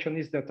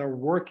extensionists that are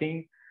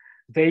working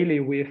daily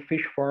with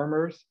fish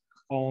farmers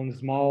on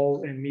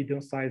small and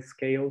medium-sized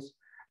scales,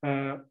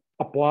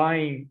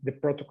 applying the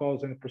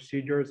protocols and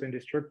procedures and the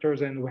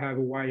structures. And we have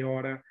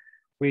YORA,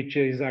 which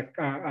is a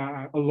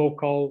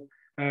local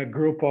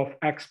group of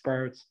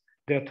experts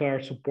that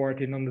are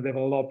supporting on the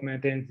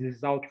development and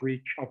this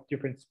outreach of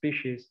different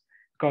species.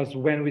 Because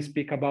when we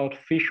speak about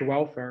fish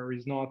welfare,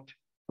 it's not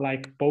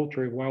like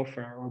poultry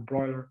welfare or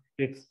broiler,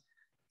 it's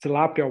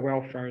tilapia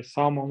welfare,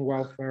 salmon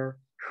welfare,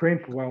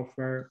 shrimp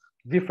welfare,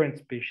 different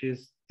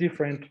species,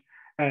 different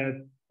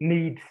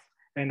needs,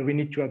 and we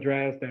need to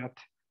address that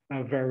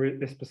very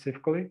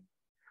specifically.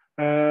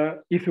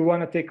 If you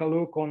want to take a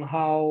look on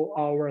how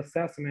our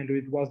assessment,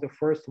 it was the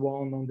first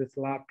one on the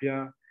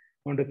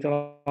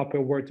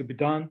tilapia work to be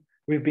done.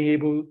 We've been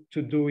able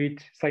to do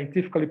it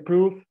scientifically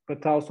proved,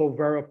 but also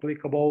very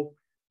applicable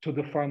to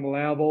the farm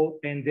level.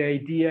 And the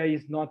idea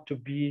is not to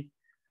be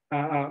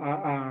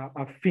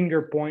a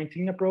finger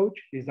pointing approach,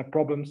 is a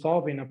problem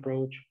solving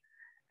approach.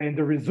 And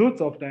the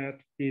results of that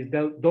is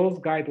that those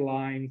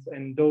guidelines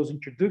and those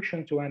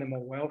introduction to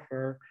animal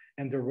welfare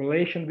and the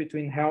relation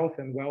between health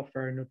and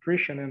welfare,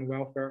 nutrition and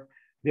welfare,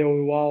 they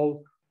will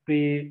all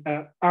be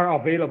are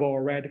available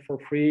already for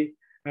free.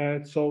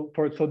 So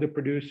the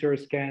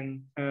producers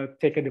can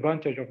take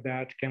advantage of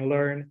that, can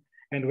learn,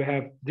 and we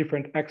have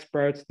different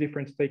experts,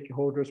 different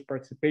stakeholders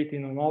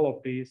participating on all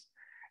of these.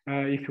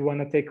 If you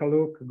want to take a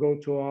look, go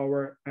to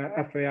our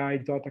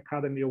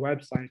fai.academy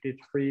website.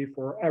 It's free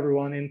for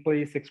everyone, and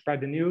please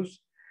spread the news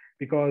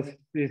because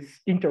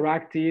it's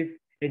interactive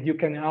and you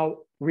can now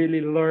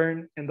really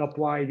learn and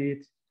apply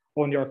it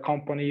on your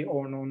company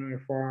or on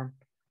your farm,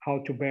 how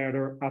to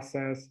better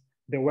assess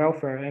the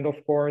welfare. And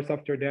of course,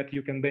 after that,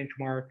 you can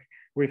benchmark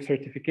with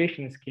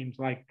certification schemes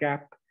like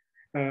GAP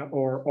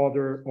or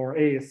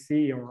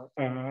ASC, or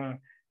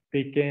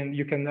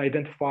you can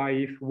identify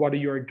if what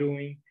you are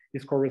doing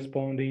is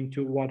corresponding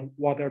to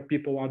what our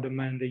people are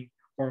demanding,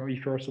 or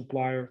if you're a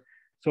supplier.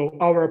 So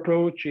our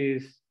approach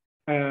is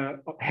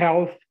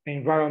health,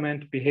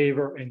 environment,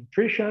 behavior, and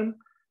nutrition,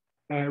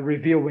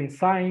 reviewing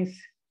science,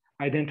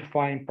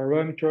 identifying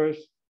parameters,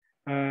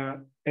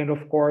 and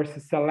of course,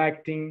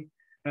 selecting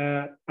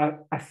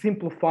a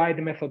simplified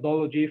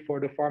methodology for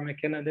the farmer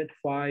can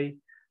identify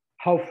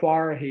how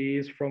far he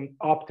is from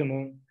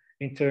optimum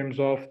in terms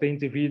of the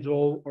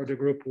individual or the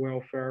group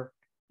welfare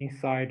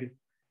inside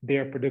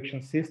their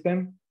production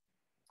system.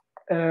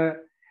 And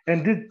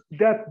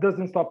that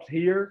doesn't stop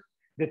here.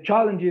 The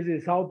challenge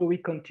is how do we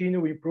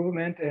continue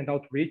improvement and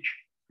outreach?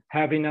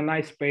 Having a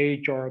nice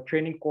page or a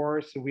training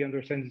course, we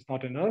understand it's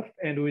not enough,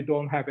 and we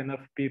don't have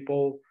enough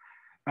people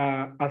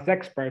as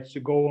experts to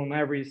go on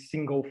every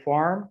single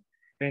farm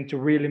and to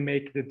really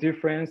make the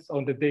difference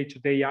on the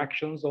day-to-day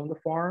actions on the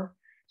farm.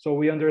 So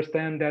we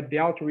understand that the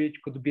outreach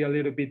could be a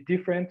little bit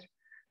different.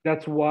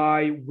 That's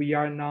why we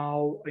are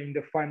now in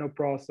the final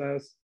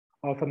process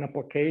of an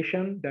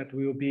application that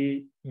will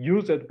be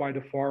used by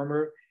the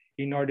farmer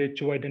in order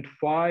to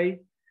identify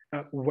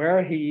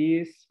where he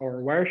is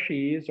or where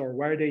she is or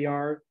where they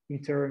are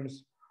in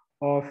terms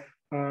of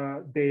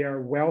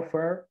their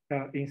welfare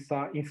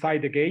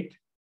inside the gate.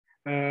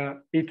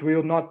 It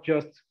will not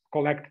just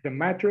collect the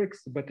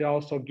metrics, but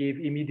also give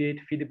immediate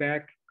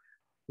feedback,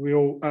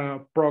 will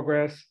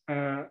progress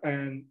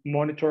and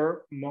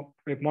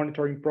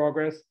monitoring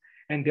progress.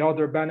 And the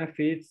other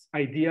benefits,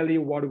 ideally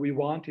what we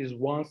want is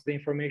once the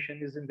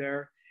information is in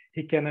there,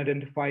 he can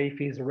identify if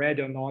he's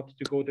ready or not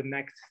to go the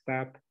next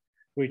step,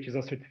 which is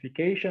a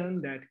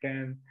certification that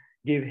can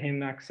give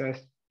him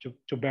access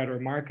to better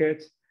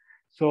markets.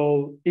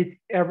 So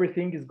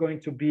everything is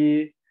going to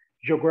be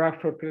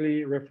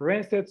geographically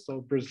referenced. So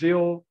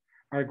Brazil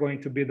are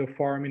going to be the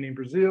farming in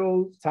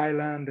Brazil,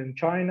 Thailand, and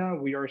China.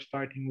 We are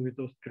starting with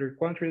those 3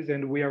 countries,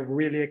 and we are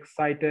really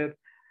excited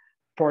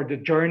for the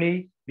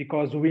journey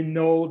because we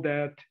know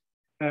that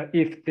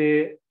if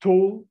the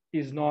tool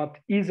is not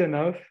easy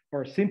enough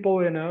or simple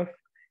enough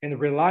and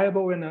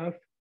reliable enough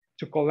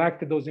to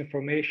collect those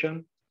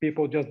information,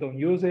 people just don't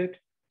use it.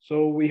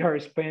 So we are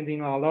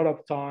spending a lot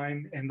of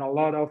time and a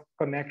lot of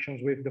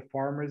connections with the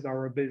farmers,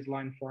 our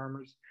baseline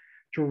farmers,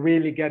 to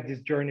really get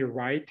this journey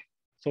right.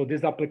 So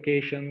this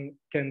application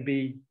can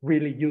be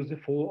really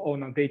useful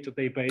on a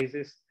day-to-day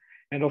basis.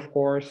 And of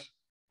course,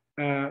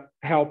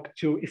 help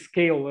to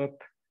scale up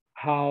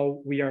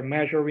how we are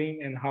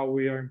measuring and how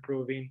we are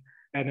improving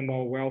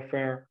animal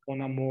welfare on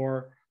a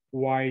more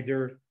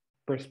wider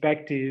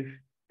perspective.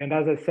 And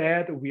as I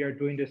said, we are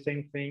doing the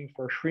same thing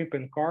for shrimp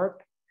and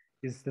carp.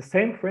 It's the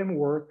same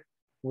framework.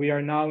 We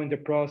are now in the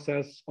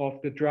process of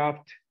the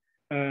draft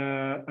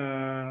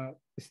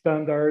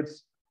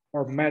standards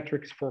or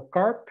metrics for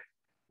carp,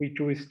 which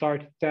we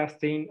start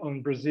testing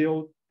on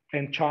Brazil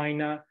and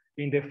China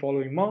in the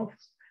following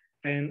months.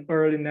 And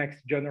early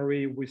next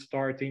January, we're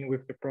starting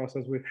with the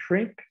process with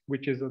shrimp,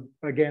 which is,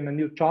 again, a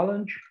new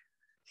challenge.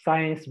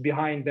 Science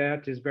behind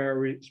that is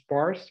very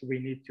sparse. We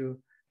need to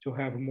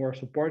have more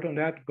support on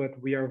that, but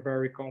we are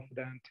very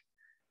confident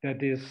that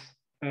this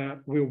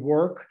will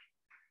work.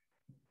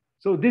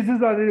 So this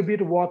is a little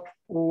bit what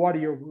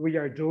we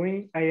are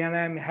doing. And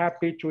I'm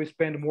happy to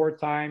spend more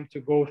time to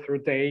go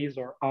through days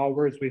or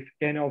hours with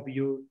any of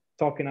you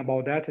talking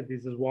about that.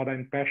 This is what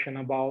I'm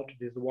passionate about.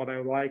 This is what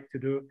I like to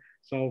do.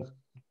 So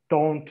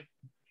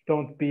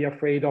don't be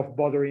afraid of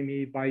bothering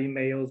me by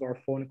emails or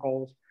phone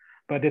calls.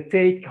 But the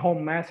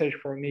take-home message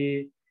for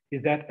me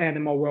is that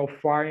animal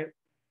welfare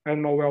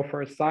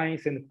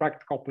science and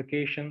practical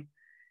application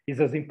is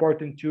as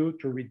important too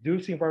to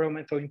reduce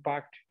environmental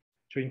impact,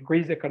 to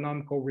increase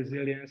economical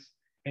resilience,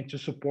 and to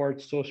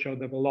support social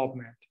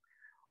development.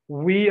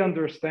 We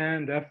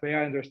understand,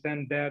 FAI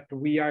understand that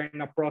we are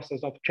in a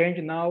process of change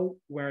now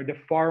where the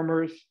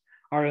farmers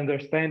are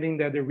understanding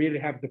that they really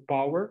have the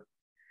power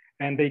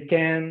and they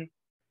can,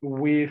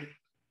 with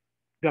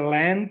the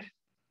land,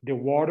 the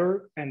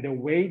water, and the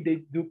way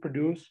they do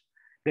produce,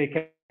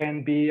 they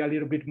can be a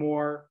little bit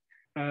more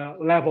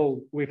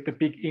level with the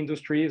big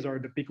industries or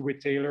the big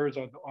retailers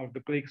or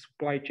the big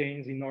supply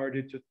chains in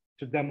order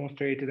to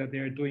demonstrate that they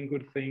are doing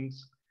good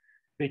things.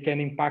 They can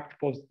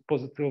impact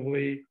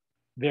positively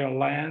their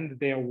land,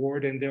 their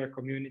world, and their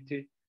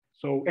community.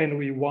 So, and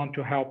we want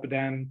to help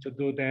them to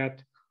do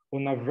that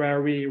on a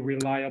very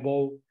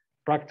reliable,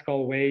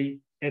 practical way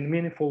and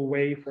meaningful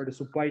way for the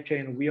supply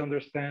chain. We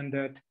understand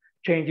that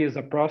change is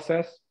a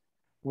process.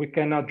 We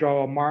cannot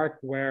draw a mark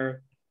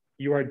where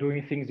you are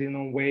doing things in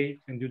one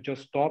way and you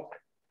just stop.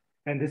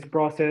 And this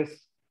process,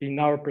 in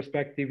our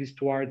perspective, is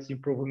towards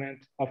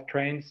improvement of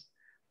trends,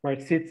 where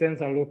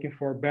citizens are looking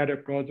for better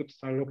products,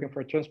 are looking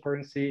for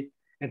transparency,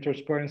 and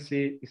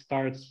transparency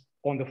starts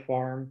on the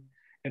farm.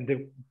 And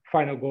the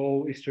final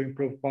goal is to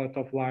improve quality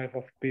of life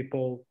of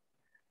people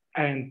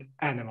and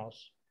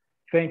animals.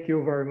 Thank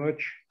you very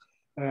much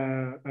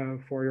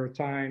for your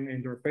time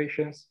and your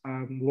patience.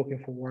 I'm looking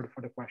forward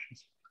for the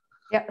questions.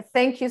 Yeah,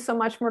 thank you so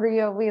much,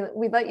 Murilo.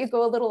 We let you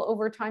go a little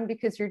over time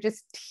because you're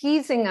just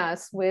teasing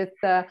us with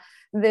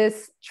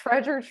this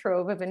treasure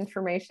trove of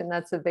information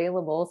that's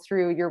available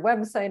through your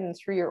website and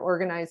through your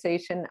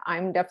organization.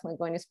 I'm definitely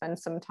going to spend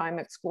some time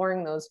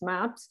exploring those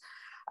maps.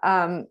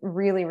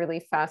 Really,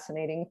 really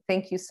fascinating.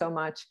 Thank you so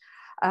much.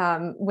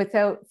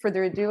 Without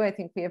further ado, I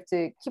think we have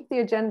to keep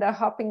the agenda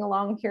hopping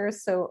along here.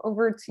 So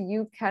over to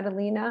you,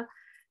 Catalina,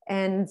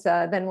 and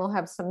then we'll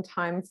have some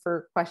time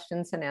for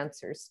questions and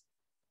answers.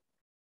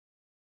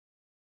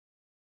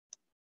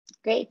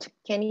 Great.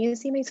 Can you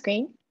see my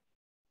screen?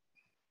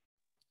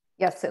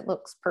 Yes, it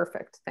looks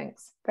perfect.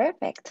 Thanks.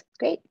 Perfect.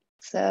 Great.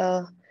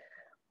 So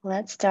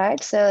let's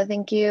start. So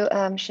thank you,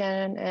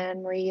 Shannon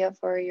and Murilo,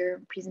 for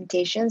your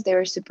presentations. They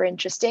were super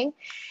interesting.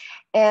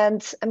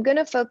 And I'm going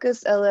to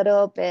focus a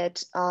little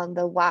bit on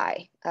the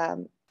why.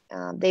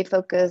 They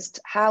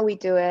focused how we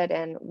do it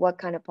and what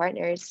kind of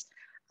partners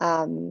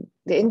the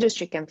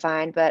industry can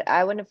find, but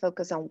I want to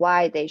focus on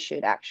why they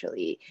should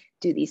actually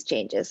do these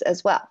changes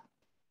as well.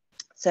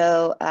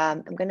 So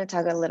I'm going to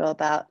talk a little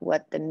about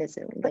what the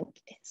missing link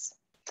is.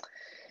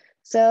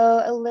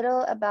 So a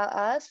little about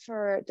us,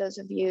 for those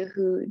of you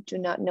who do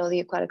not know the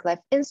Aquatic Life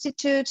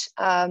Institute,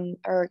 our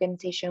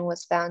organization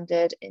was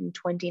founded in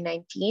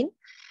 2019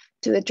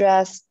 to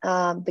address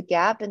the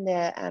gap in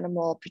the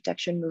animal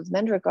protection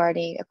movement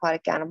regarding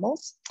aquatic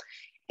animals.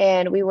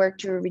 And we work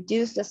to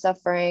reduce the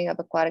suffering of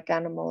aquatic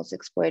animals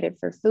exploited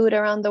for food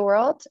around the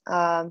world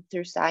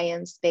through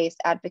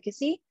science-based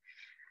advocacy,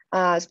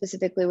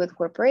 specifically with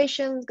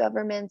corporations,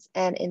 governments,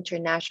 and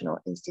international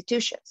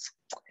institutions.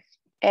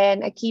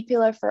 And a key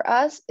pillar for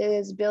us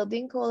is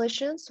building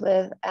coalitions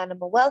with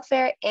animal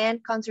welfare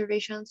and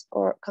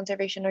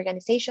conservation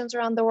organizations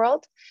around the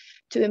world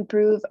to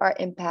improve our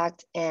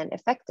impact and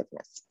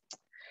effectiveness.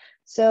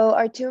 So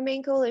our two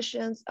main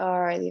coalitions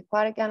are the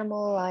Aquatic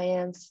Animal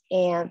Alliance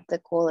and the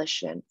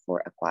Coalition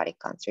for Aquatic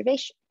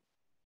Conservation.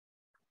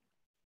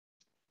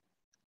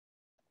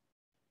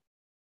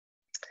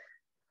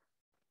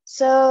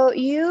 So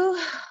you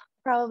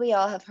probably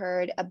all have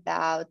heard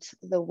about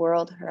the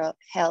World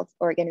Health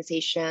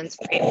Organization's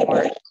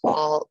framework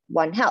called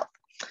One Health.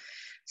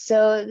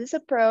 So this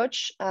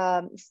approach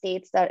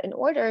states that in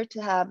order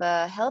to have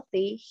a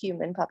healthy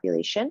human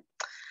population,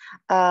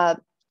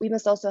 we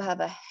must also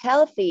have a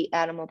healthy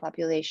animal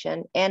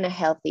population and a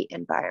healthy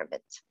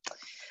environment.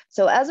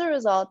 So as a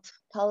result,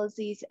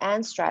 policies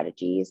and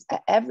strategies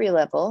at every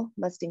level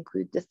must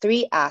include the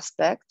three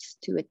aspects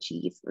to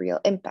achieve real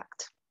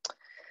impact.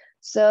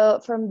 So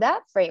from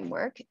that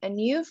framework, a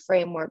new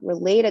framework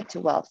related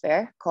to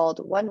welfare called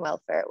One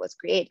Welfare was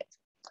created.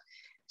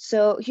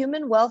 So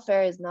human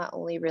welfare is not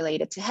only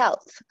related to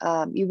health.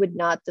 You would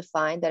not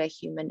define that a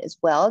human is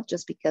well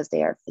just because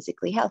they are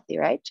physically healthy,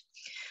 right?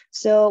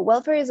 So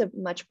welfare is a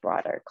much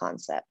broader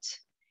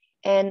concept.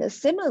 And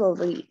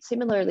similarly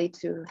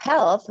to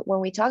health, when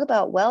we talk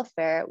about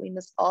welfare, we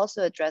must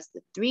also address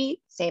the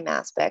three same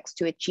aspects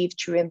to achieve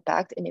true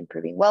impact in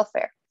improving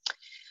welfare.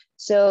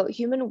 So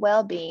human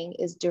well-being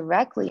is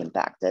directly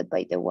impacted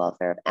by the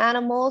welfare of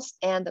animals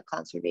and the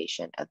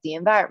conservation of the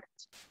environment.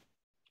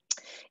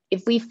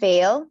 If we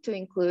fail to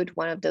include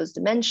one of those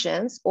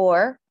dimensions,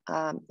 or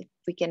if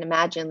we can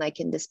imagine, like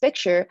in this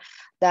picture,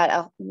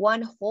 that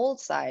one whole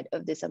side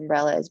of this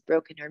umbrella is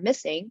broken or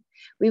missing,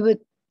 we would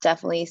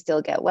definitely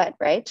still get wet,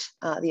 right?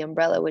 The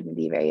umbrella wouldn't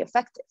be very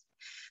effective.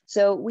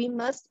 So we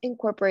must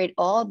incorporate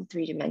all the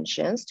three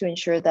dimensions to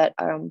ensure that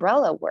our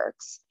umbrella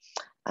works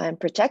and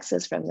protects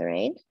us from the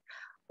rain,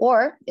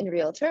 or in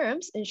real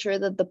terms, ensure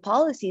that the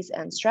policies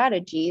and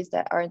strategies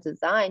that are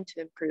designed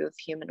to improve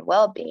human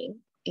well-being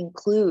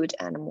include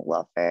animal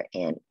welfare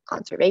and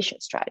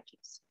conservation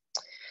strategies.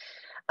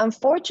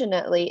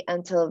 Unfortunately,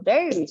 until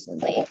very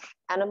recently,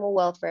 animal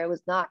welfare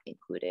was not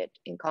included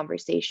in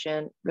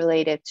conversation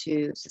related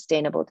to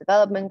sustainable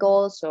development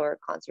goals or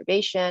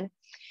conservation.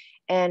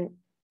 And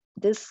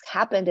this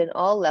happened in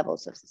all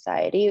levels of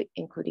society,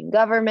 including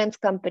governments,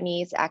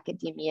 companies,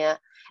 academia,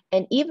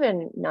 and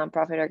even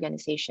nonprofit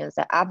organizations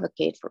that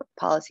advocate for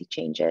policy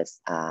changes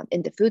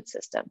in the food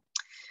system.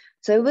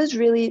 So it was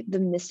really the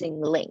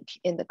missing link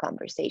in the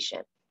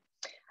conversation.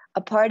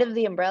 A part of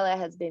the umbrella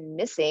has been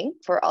missing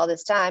for all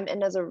this time,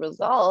 and as a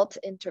result,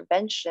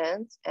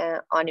 interventions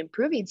on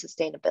improving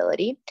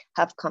sustainability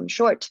have come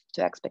short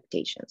to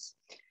expectations.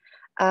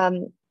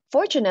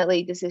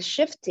 Fortunately, this is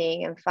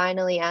shifting, and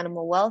finally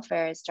animal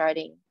welfare is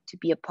starting to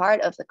be a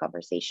part of the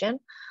conversation,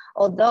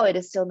 although it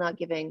is still not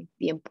given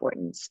the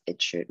importance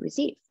it should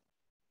receive.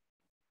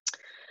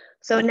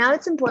 So now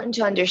it's important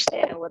to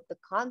understand what the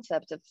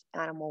concept of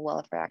animal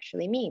welfare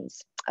actually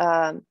means.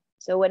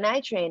 So when I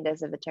trained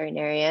as a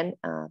veterinarian,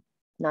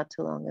 not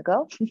too long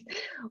ago,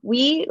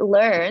 we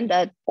learned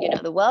that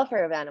the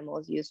welfare of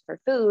animals used for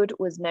food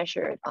was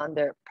measured on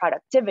their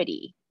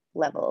productivity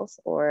levels,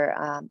 or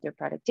their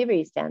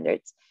productivity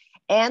standards,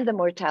 and the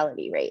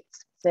mortality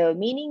rates. So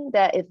meaning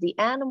that if the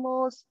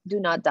animals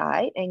do not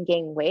die and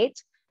gain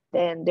weight,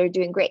 then they're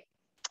doing great.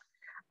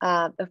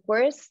 Of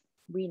course,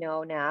 we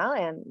know now,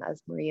 and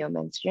as Murilo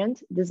mentioned,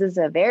 this is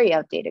a very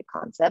outdated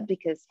concept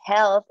because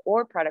health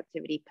or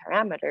productivity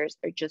parameters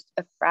are just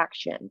a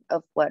fraction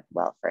of what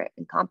welfare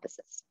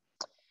encompasses.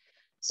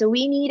 So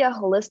we need a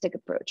holistic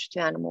approach to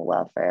animal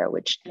welfare,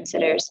 which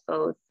considers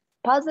both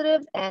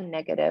positive and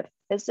negative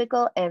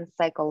physical and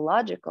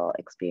psychological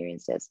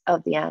experiences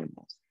of the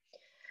animals.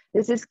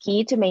 This is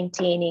key to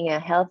maintaining a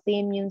healthy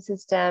immune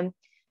system,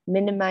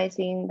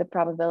 minimizing the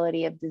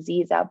probability of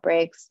disease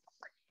outbreaks,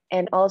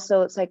 and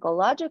also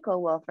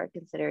psychological welfare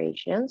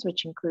considerations,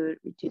 which include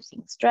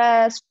reducing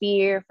stress,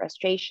 fear,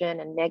 frustration,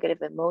 and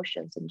negative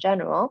emotions in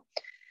general,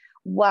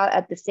 while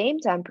at the same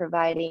time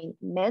providing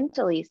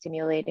mentally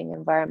stimulating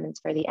environments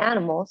for the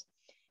animals,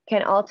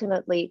 can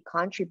ultimately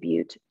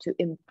contribute to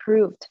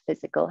improved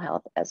physical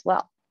health as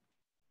well.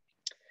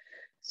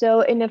 So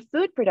in a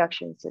food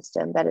production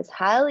system that is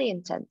highly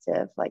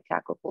intensive, like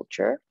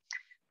aquaculture,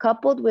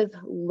 coupled with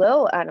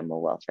low animal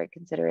welfare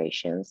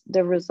considerations,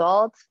 the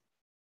results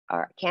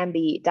can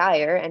be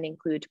dire and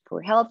include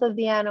poor health of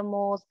the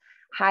animals,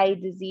 high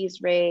disease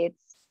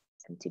rates,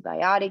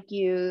 antibiotic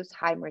use,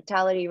 high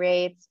mortality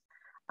rates,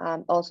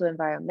 also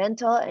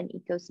environmental and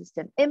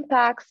ecosystem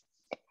impacts,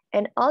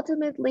 and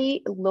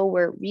ultimately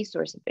lower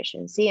resource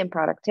efficiency and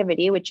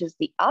productivity, which is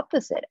the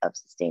opposite of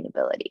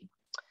sustainability.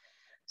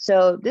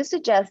 So this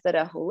suggests that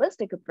a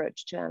holistic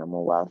approach to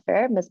animal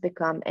welfare must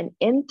become an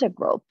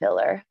integral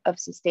pillar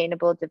of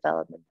sustainable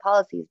development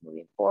policies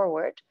moving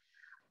forward,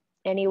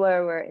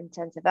 anywhere where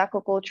intensive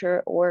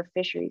aquaculture or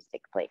fisheries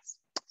take place.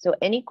 So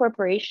any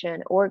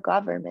corporation or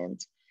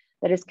government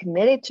that is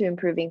committed to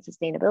improving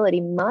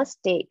sustainability must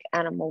take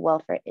animal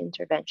welfare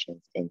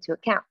interventions into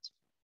account.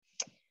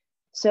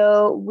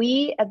 So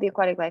we at the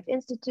Aquatic Life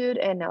Institute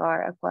and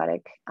our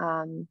aquatic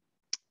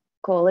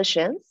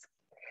coalitions,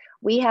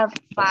 we have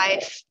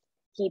 5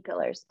 key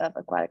pillars of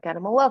aquatic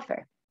animal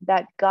welfare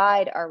that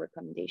guide our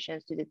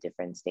recommendations to the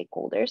different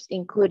stakeholders,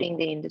 including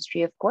the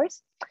industry, of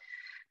course.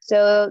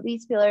 So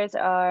these pillars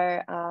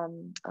are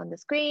on the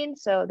screen.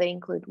 So they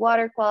include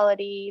water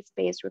quality,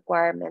 space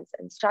requirements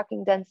and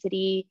stocking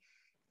density,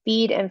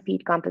 feed and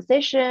feed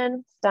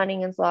composition,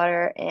 stunning and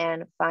slaughter,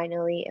 and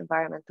finally,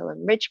 environmental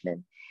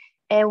enrichment.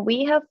 And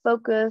we have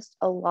focused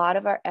a lot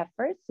of our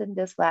efforts in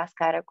this last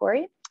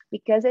category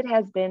because it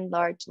has been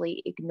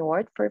largely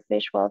ignored for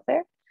fish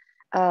welfare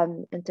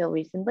until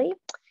recently.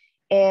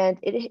 And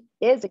it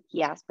is a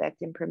key aspect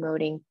in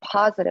promoting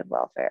positive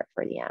welfare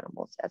for the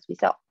animals, as we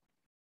saw.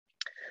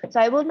 So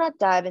I will not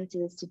dive into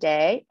this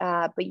today,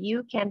 but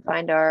you can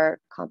find our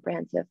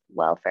comprehensive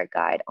welfare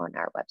guide on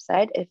our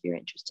website if you're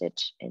interested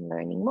in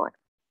learning more.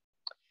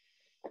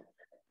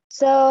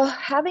 So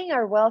having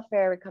our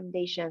welfare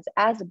recommendations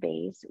as a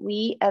base,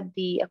 we at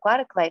the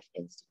Aquatic Life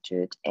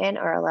Institute and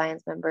our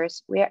Alliance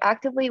members, we are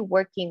actively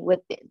working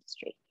with the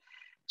industry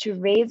to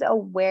raise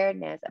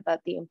awareness about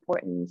the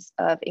importance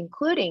of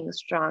including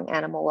strong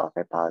animal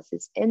welfare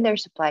policies in their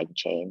supply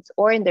chains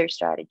or in their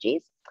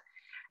strategies,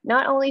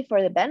 not only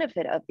for the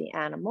benefit of the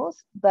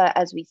animals, but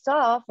as we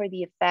saw, for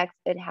the effects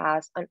it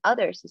has on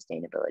other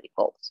sustainability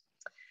goals.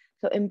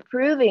 So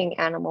improving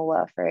animal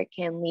welfare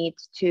can lead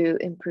to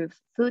improved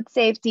food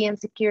safety and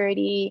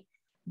security,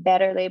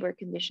 better labor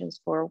conditions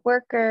for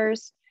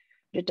workers,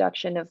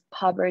 reduction of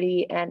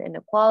poverty and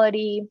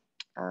inequality,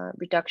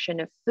 reduction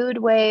of food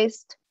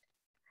waste,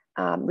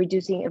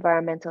 reducing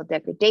environmental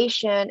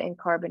degradation and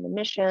carbon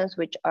emissions,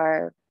 which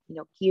are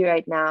key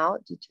right now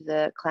due to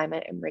the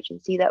climate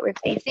emergency that we're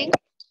facing,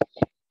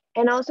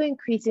 and also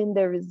increasing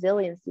the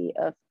resiliency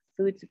of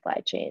food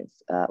supply chains,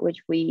 which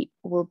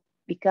will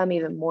become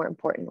even more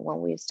important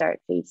when we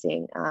start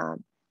facing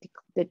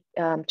the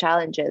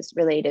challenges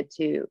related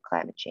to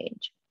climate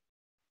change.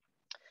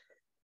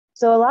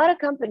 So a lot of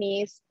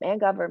companies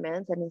and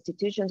governments and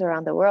institutions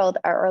around the world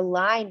are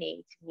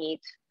aligning to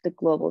meet the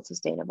global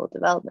sustainable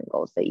development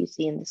goals that you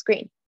see in the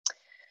screen.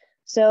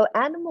 So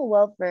animal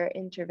welfare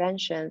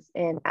interventions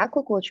in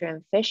aquaculture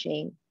and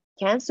fishing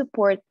can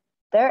support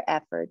their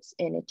efforts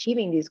in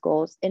achieving these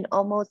goals in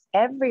almost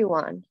every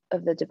one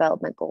of the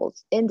development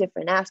goals in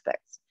different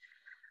aspects.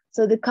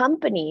 So the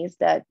companies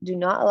that do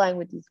not align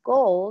with these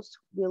goals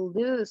will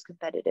lose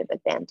competitive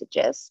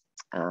advantages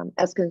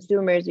as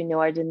consumers,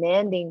 are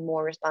demanding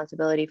more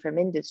responsibility from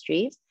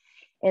industries,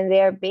 And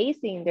they are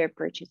basing their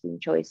purchasing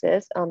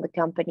choices on the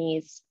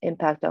company's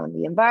impact on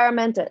the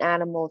environment and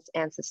animals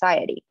and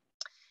society.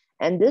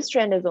 And this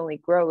trend is only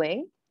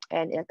growing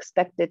and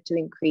expected to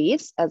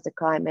increase as the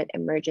climate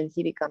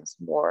emergency becomes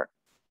more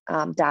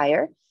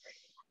dire.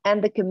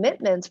 And the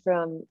commitments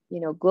from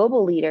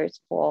global leaders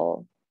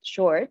fall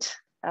short,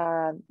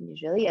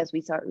 usually, as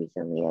we saw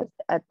recently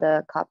at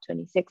the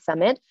COP26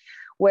 summit,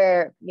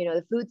 where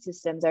the food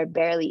systems are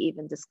barely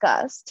even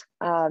discussed.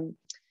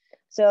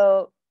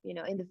 So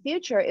in the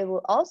future, it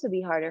will also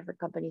be harder for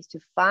companies to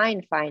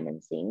find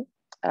financing,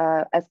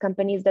 as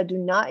companies that do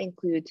not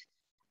include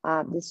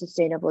the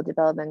sustainable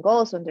development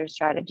goals on their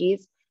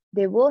strategies,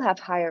 they will have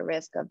higher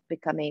risk of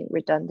becoming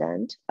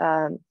redundant.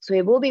 So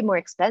it will be more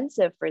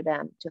expensive for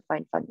them to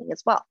find funding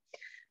as well.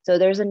 So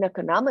there's an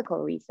economical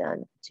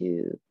reason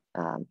to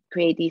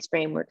create these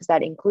frameworks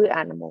that include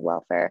animal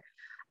welfare,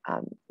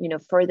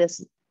 for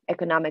this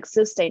economic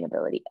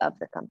sustainability of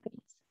the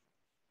companies.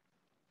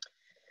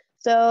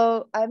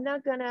 So I'm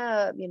not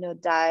gonna,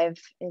 dive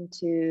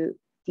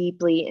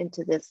deeply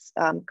into this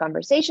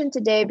conversation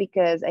today,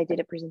 because I did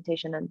a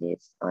presentation on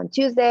this on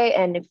Tuesday.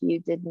 And if you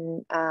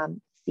didn't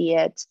see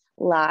it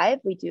live,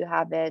 we do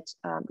have it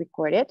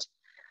recorded.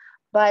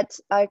 But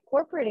our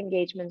corporate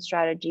engagement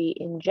strategy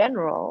in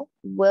general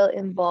will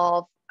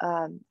involve,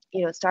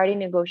 starting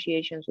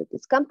negotiations with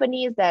these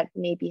companies that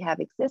maybe have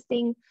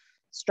existing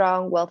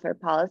strong welfare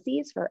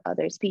policies for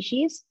other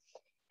species,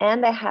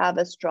 and that have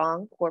a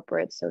strong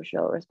corporate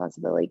social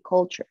responsibility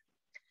culture,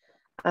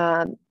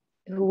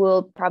 who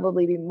will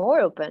probably be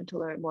more open to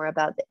learn more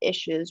about the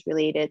issues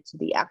related to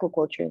the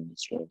aquaculture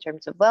industry in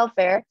terms of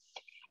welfare,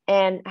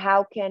 and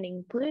how can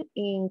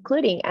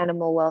including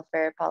animal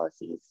welfare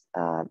policies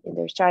in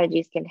their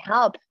strategies can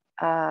help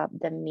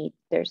them meet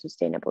their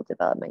sustainable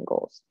development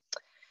goals.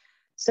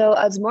 So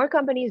as more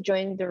companies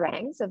join the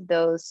ranks of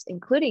those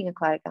including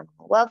aquatic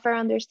animal welfare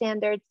on their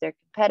standards, their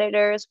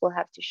competitors will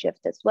have to shift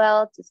as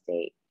well to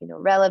stay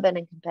relevant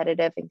and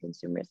competitive in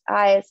consumers'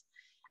 eyes,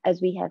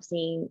 as we have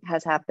seen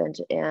has happened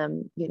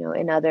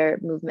in other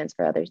movements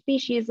for other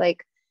species,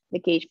 like the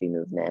cage-free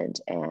movement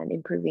and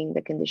improving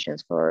the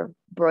conditions for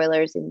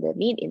broilers in the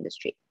meat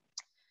industry.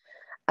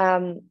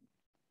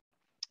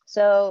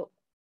 So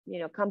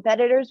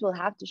competitors will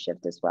have to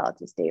shift as well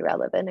to stay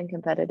relevant and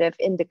competitive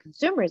in the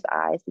consumer's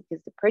eyes,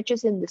 because the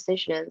purchasing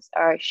decisions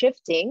are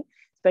shifting,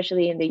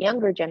 especially in the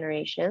younger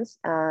generations.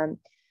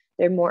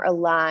 They're more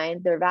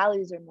aligned, their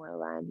values are more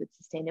aligned with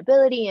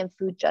sustainability and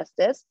food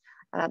justice.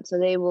 So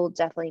they will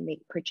definitely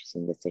make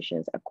purchasing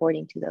decisions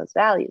according to those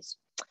values.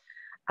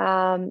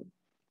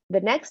 The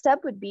next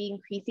step would be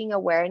increasing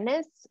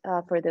awareness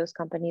for those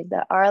companies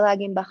that are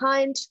lagging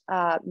behind,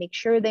 make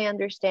sure they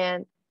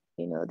understand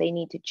they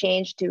need to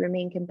change to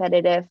remain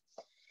competitive.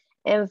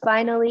 And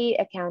finally,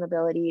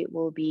 accountability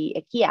will be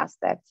a key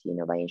aspect,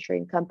 by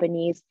ensuring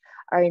companies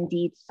are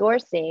indeed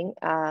sourcing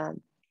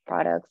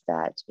products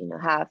that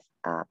have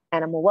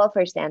animal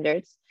welfare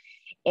standards,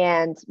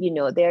 and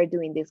they're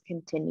doing this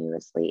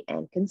continuously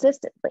and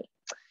consistently.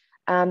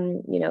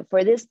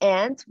 For this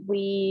end,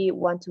 we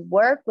want to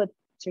work with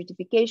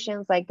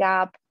certifications like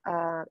GAP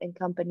and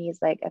companies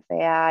like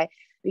FAI,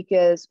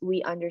 because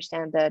we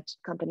understand that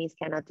companies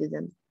cannot do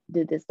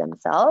this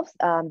themselves.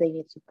 They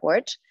need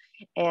support,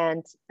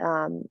 and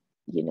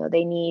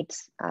they need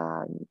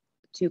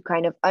to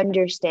kind of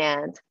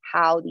understand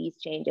how these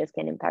changes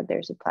can impact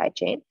their supply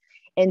chain,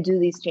 and do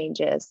these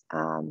changes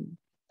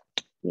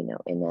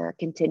in a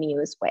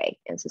continuous way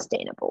and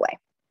sustainable way.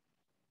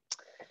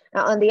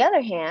 Now, on the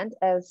other hand,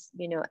 as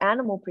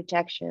animal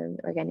protection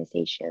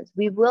organizations,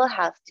 we will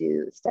have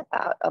to step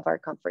out of our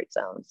comfort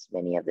zones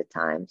many of the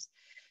times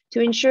to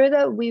ensure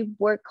that we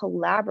work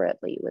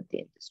collaboratively with the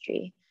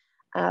industry,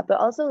 but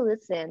also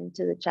listen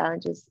to the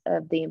challenges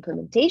of the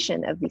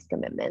implementation of these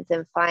commitments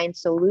and find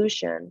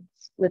solutions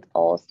with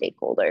all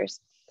stakeholders.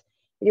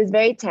 It is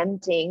very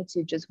tempting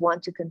to just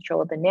want to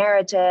control the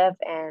narrative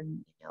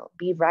and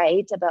be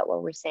right about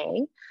what we're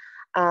saying,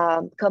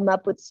 come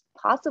up with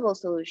possible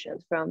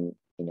solutions from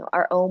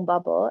our own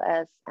bubble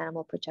as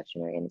animal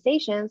protection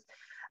organizations.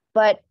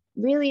 But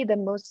really, the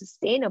most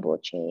sustainable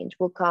change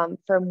will come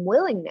from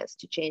willingness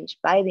to change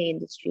by the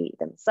industry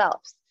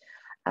themselves.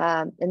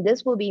 And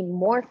this will be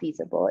more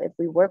feasible if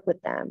we work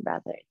with them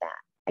rather than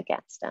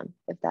against them,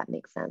 if that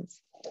makes sense.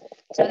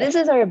 So this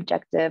is our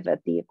objective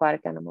at the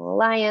Aquatic Animal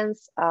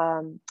Alliance,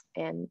 and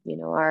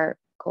our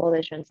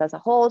coalitions as a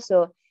whole.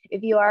 So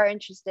if you are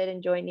interested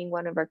in joining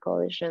one of our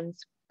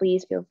coalitions,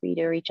 please feel free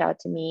to reach out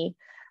to me.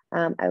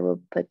 I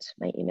will put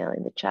my email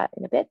in the chat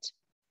in a bit.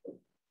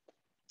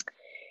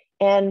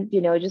 And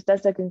just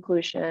as a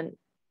conclusion,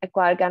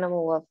 aquatic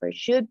animal welfare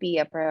should be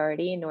a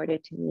priority in order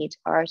to meet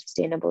our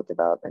sustainable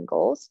development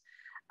goals.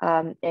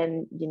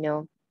 And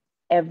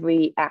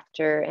every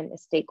actor and a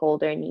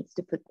stakeholder needs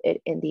to put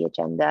it in the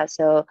agenda.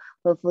 So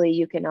hopefully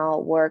you can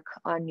all work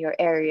on your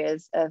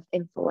areas of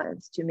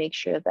influence to make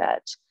sure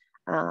that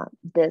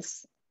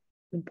this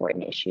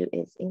important issue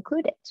is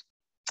included.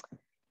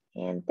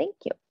 And thank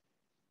you.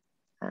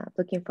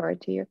 Looking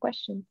forward to your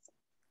questions.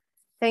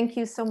 Thank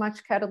you so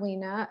much,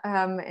 Catalina,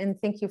 and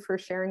thank you for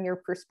sharing your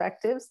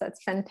perspectives.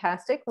 That's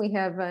fantastic. We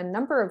have a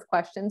number of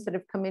questions that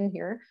have come in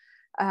here,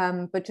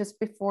 but just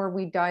before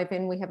we dive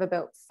in, we have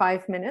about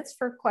 5 minutes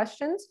for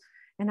questions.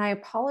 And I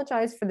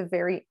apologize for the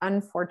very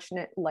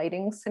unfortunate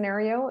lighting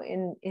scenario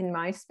in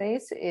my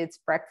space. It's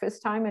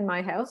breakfast time in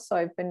my house, so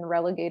I've been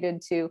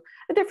relegated to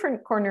a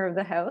different corner of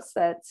the house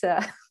that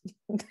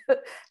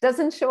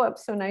doesn't show up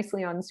so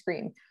nicely on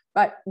screen,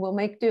 but we'll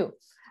make do.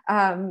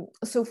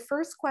 So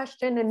first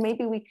question, and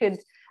maybe we could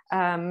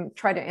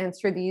try to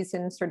answer these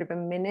in sort of a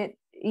minute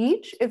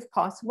each, if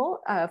possible.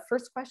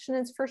 First question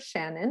is for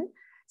Shannon.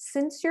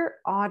 Since your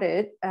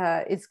audit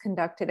is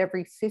conducted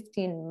every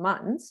 15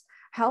 months,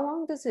 how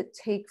long does it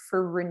take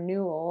for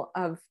renewal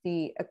of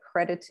the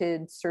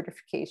accredited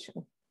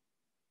certification?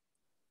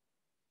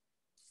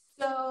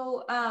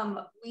 So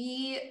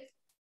we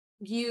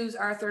use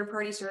our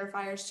third-party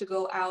certifiers to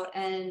go out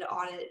and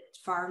audit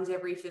farms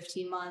every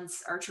 15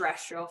 months, our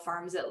terrestrial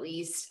farms at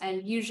least.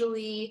 And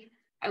usually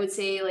I would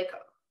say like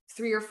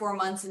 3 or 4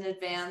 months in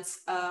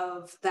advance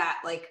of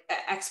that like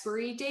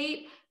expiry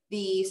date,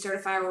 the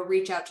certifier will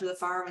reach out to the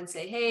farm and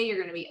say, hey, you're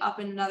going to be up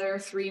in another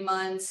 3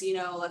 months, you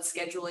know, let's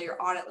schedule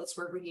your audit. Let's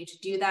work with you to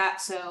do that.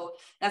 So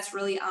that's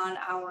really on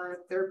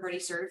our third-party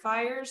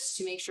certifiers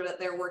to make sure that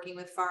they're working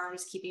with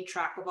farms, keeping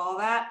track of all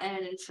that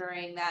and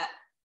ensuring that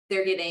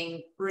they're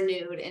getting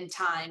renewed in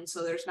time.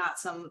 So there's not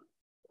some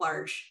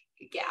large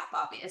gap,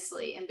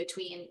 obviously, in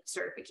between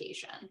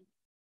certification.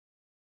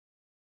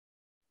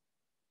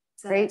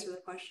 Does that answer the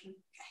question?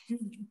 Okay.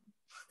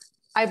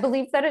 I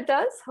believe that it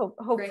does.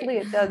 Hopefully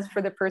Great. it does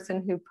for the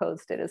person who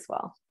posed it as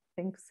well.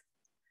 Thanks.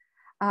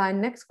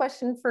 Next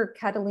question for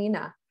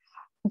Catalina.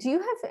 Do you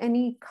have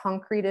any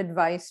concrete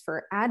advice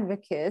for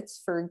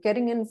advocates for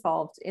getting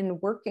involved in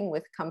working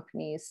with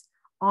companies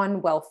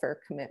on welfare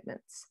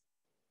commitments?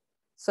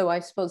 So I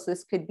suppose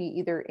this could be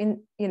either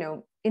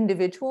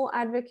individual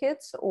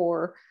advocates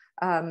or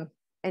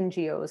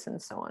NGOs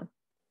and so on.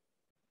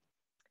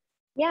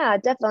 Yeah,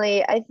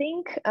 definitely. I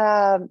think,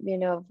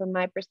 from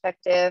my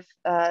perspective,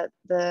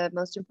 the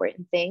most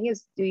important thing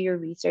is do your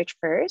research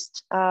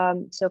first.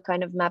 So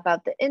kind of map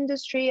out the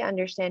industry,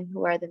 understand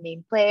who are the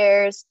main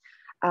players,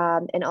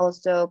 and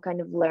also kind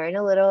of learn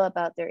a little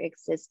about their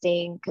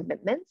existing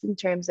commitments in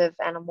terms of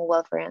animal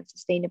welfare and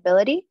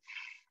sustainability.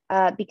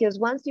 Because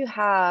once you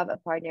have a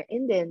partner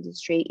in the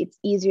industry, it's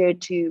easier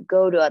to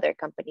go to other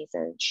companies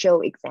and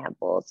show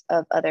examples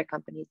of other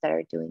companies that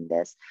are doing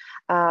this.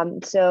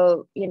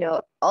 So,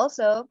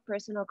 also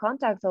personal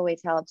contacts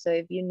always help. So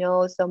if you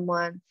know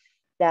someone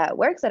that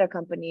works at a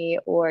company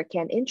or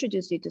can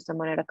introduce you to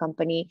someone at a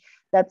company,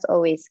 that's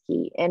always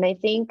key. And I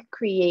think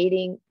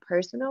creating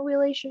personal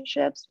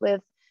relationships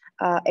with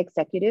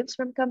executives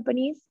from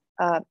companies,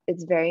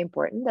 it's very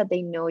important that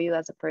they know you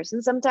as a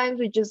person. Sometimes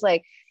we just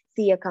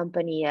see a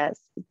company as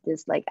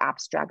this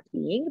abstract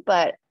being,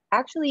 but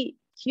actually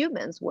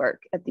humans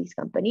work at these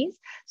companies.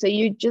 So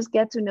you just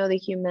get to know the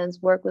humans,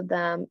 work with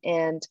them,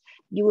 and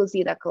you will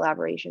see that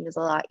collaboration is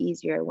a lot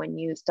easier when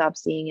you stop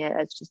seeing it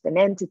as just an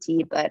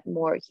entity, but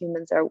more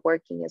humans are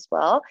working as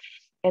well.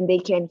 And they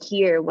can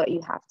hear what you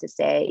have to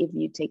say if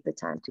you take the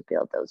time to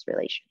build those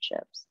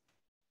relationships.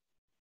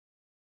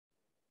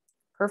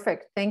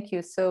 Perfect, thank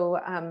you.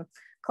 So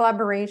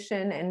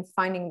collaboration and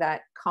finding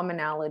that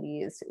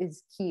commonality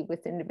is key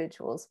with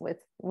individuals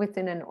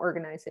within an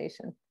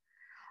organization.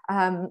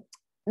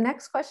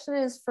 Next question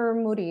is for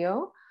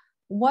Murilo.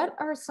 What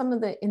are some of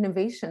the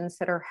innovations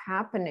that are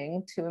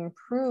happening to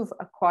improve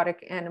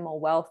aquatic animal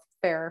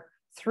welfare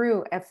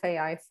through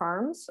FAI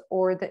farms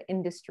or the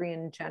industry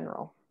in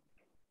general?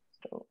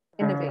 So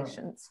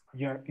innovations.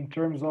 In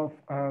terms of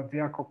the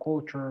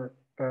aquaculture,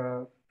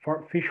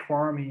 for fish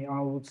farming,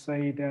 I would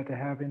say that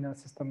having a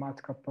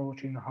systematic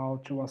approach in how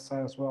to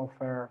assess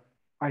welfare,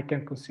 I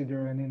can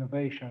consider an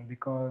innovation,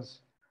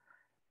 because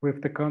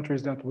with the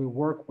countries that we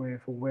work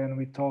with, when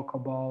we talk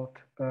about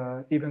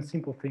even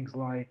simple things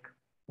like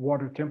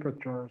water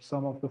temperature,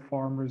 some of the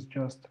farmers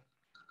just,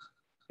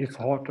 it's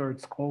hot or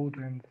it's cold,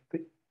 and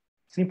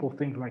simple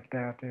things like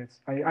that.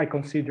 I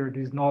consider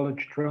this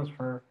knowledge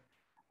transfer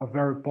a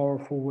very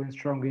powerful and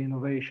strong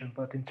innovation.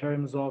 But in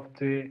terms of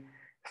the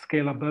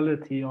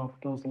scalability of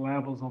those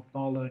levels of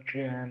knowledge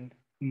and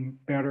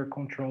better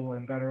control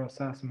and better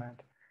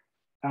assessment,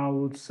 I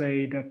would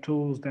say that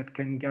tools that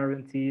can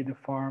guarantee the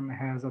farm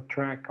has a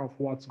track of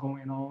what's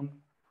going on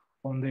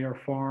their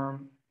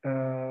farm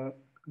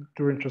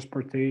during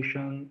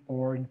transportation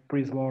or in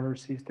pre-slaughter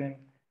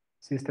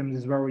systems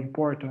is very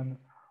important.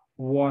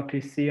 What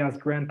we see as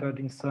granted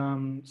in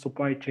some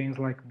supply chains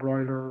like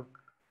broiler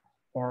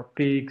or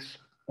pigs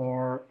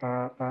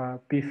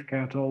or beef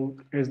cattle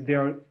is they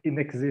are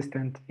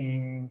inexistent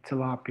in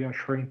tilapia,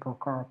 shrimp, or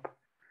carp.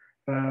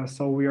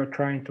 So we are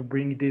trying to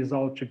bring this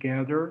all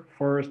together.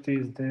 First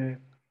is the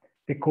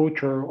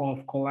culture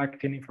of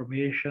collecting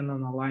information,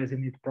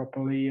 analyzing it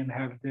properly, and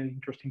have the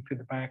interesting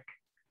feedback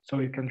so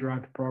you can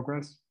drive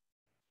progress.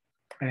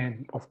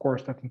 And of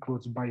course, that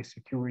includes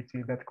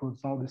biosecurity, that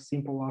includes all the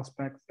simple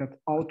aspects that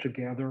all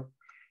together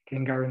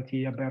can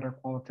guarantee a better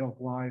quality of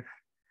life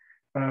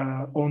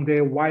On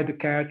the wild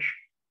catch,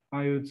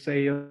 I would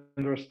say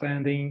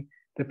understanding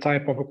the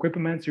type of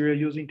equipment you're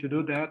using to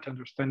do that,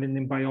 understanding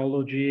the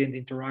biology and the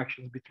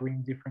interactions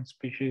between different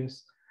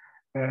species,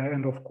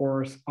 and of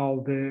course,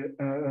 all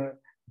the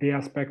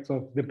aspects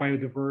of the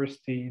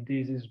biodiversity.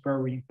 This is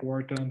very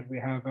important. We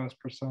have as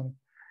person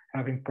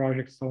having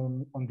projects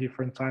on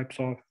different types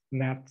of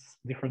nets,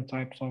 different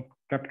types of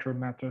capture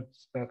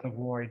methods that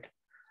avoid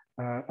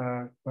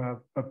a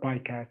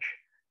bycatch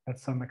at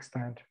some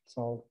extent.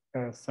 So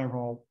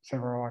several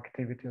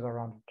activities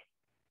around it.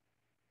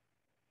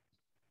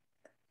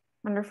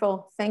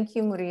 Wonderful. Thank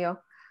you, Murilo.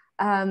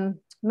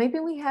 Maybe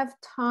we have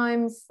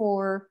time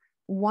for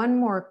one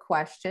more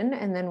question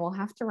and then we'll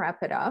have to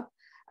wrap it up.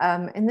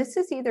 And this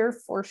is either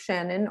for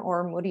Shannon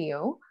or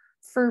Murilo.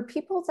 For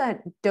people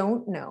that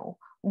don't know,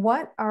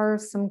 what are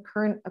some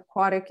current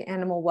aquatic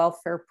animal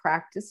welfare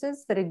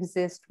practices that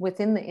exist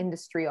within the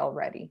industry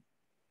already?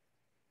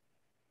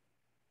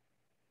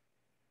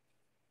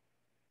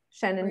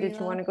 Shannon, did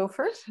you want to go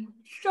first?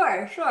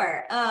 Sure.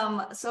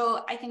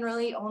 So I can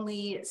really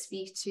only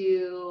speak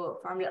to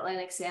farmed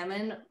Atlantic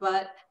salmon,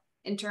 but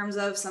in terms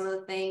of some of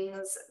the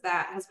things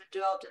that has been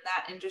developed in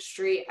that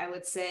industry, I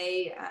would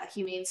say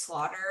humane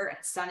slaughter and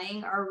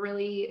stunning are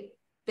really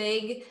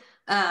big.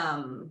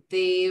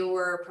 They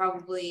were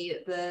probably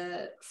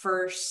the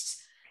first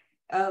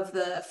of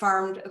the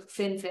farmed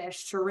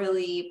finfish to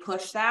really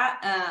push that.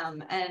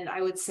 And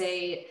I would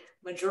say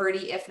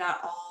majority, if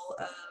not all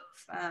of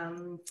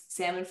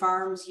salmon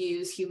farms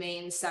use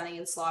humane stunning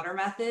and slaughter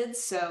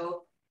methods.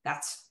 So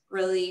that's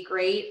really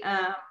great.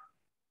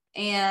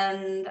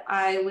 And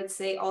I would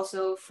say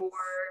also for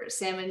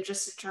salmon,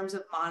 just in terms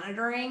of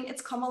monitoring,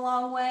 it's come a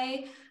long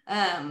way.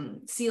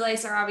 Sea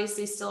lice are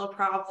obviously still a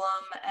problem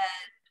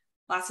and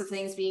lots of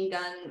things being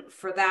done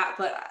for that.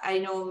 But I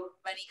know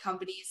many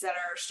companies that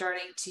are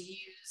starting to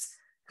use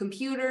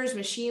computers,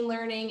 machine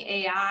learning,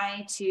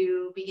 AI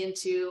to begin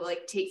to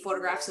like take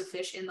photographs of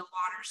fish in the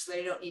water so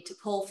they don't need to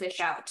pull fish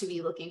out to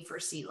be looking for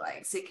sea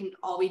lice. It can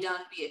all be done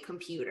via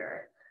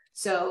computer.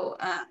 So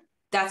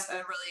that's a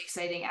really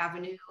exciting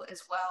avenue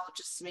as well,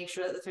 just to make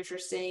sure that the fish are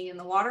staying in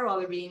the water while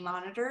they're being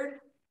monitored.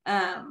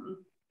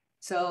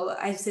 So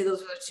I'd say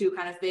those are the two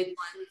kind of big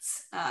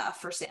ones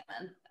for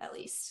salmon, at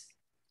least.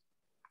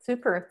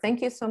 Super.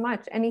 Thank you so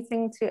much.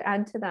 Anything to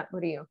add to that,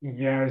 Murilo?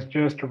 Yes,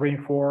 just to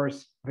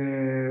reinforce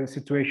the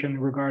situation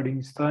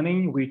regarding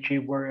stunning, which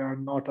we are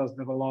not as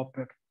developed,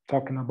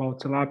 talking about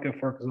tilapia,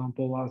 for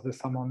example, as the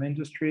salmon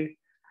industry.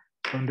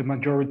 In the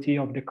majority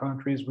of the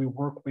countries we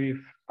work with,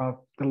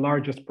 the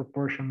largest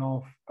proportion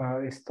of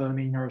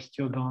stunning are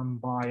still done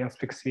by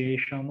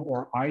asphyxiation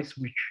or ice,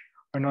 which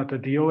are not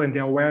ideal. And the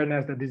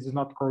awareness that this is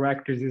not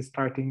correct is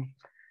starting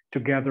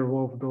together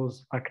with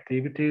those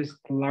activities.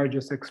 The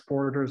largest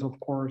exporters, of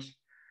course,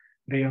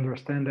 they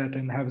understand that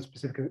and have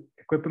specific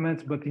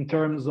equipment. But in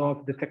terms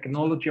of the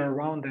technology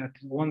around that,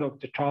 one of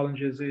the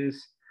challenges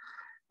is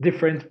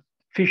different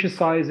fish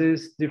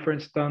sizes,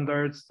 different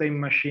standards, same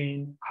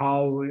machine,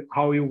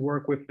 how you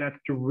work with that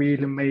to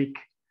really make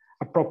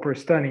a proper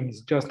stunning.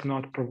 Is just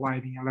not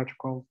providing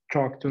electrical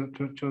shock to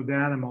the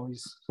animal.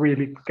 Is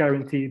really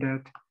guarantee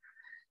that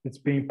it's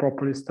being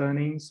properly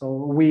stunning. So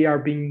we are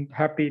being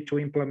happy to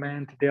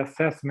implement the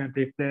assessment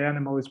if the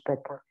animal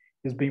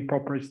is being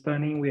properly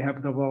stunning. We have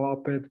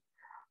developed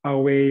a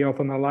way of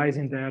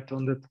analyzing that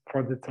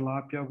for the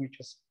tilapia,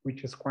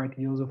 which is quite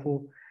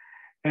useful.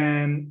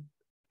 And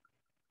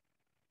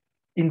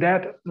in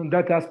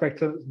that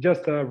aspect,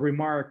 just a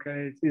remark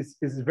is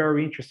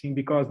very interesting,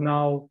 because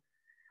now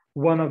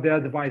one of the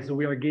advice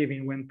we are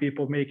giving when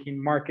people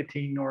making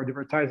marketing or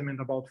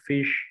advertisement about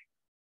fish,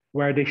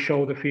 where they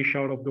show the fish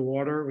out of the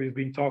water, we've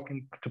been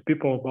talking to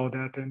people about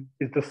that, and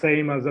it's the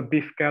same as a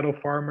beef cattle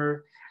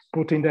farmer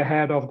putting the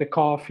head of the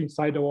calf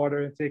inside the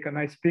water and take a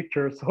nice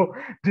picture. So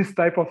this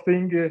type of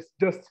thing is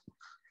just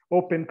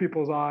open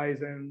people's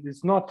eyes, and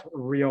it's not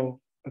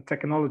real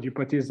technology,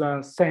 but it's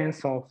a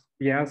sense of,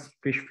 yes,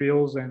 fish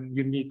feels, and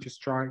you need to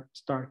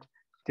start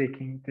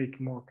taking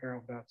more care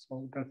of that.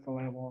 So that's the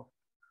level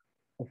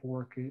of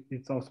work.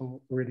 It's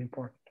also really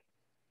important.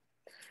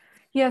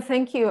 Yeah,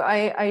 thank you.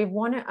 I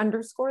want to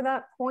underscore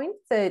that point,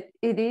 that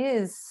it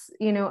is,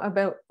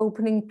 about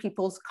opening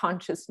people's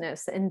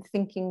consciousness and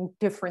thinking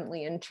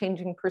differently and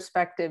changing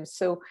perspectives.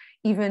 So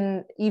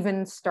even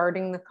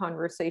starting the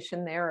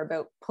conversation there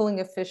about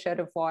pulling a fish out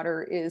of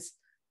water is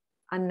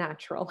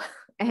unnatural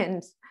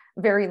and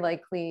very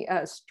likely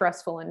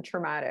stressful and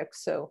traumatic.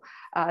 So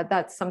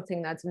that's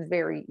something that's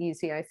very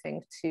easy, I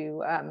think,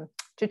 to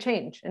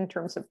change in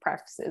terms of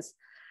practices.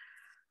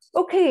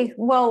 Okay,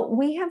 well,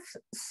 we have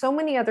so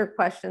many other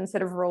questions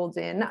that have rolled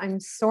in. I'm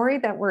sorry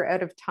that we're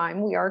out of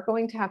time. We are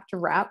going to have to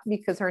wrap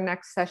because our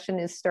next session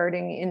is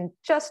starting in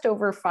just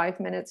over 5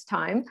 minutes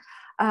time.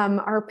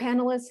 Our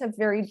panelists have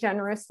very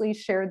generously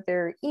shared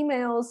their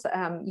emails.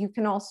 You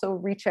can also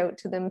reach out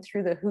to them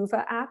through the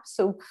Whova app.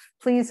 So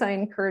please, I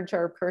encourage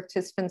our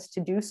participants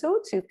to do so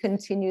to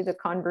continue the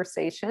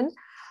conversation.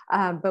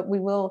 But we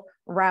will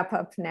wrap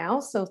up now.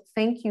 So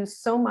thank you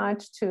so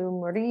much to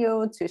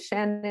Murilo, to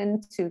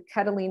Shannon, to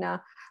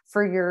Catalina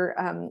for your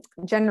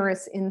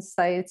generous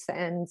insights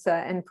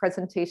and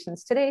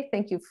presentations today.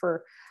 Thank you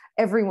for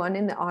everyone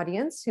in the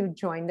audience who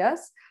joined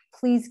us.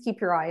 Please keep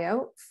your eye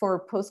out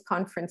for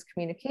post-conference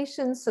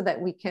communications so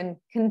that we can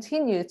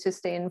continue to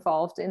stay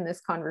involved in this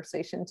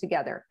conversation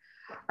together.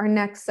 Our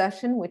next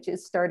session, which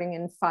is starting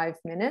in 5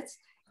 minutes,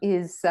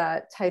 is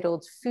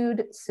titled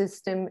Food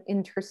System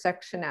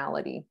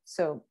Intersectionality.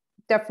 So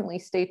definitely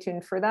stay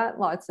tuned for that.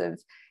 Lots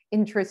of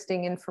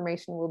interesting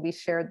information will be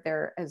shared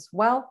there as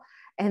well.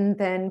 And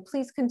then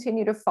please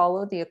continue to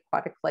follow the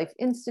Aquatic Life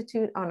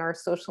Institute on our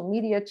social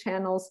media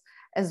channels,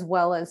 as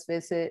well as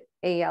visit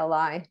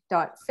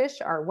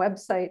ali.fish, our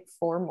website,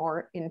 for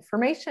more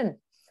information.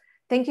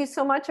 Thank you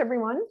so much,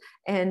 everyone,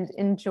 and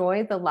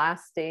enjoy the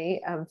last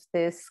day of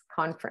this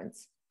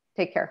conference.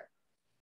 Take care.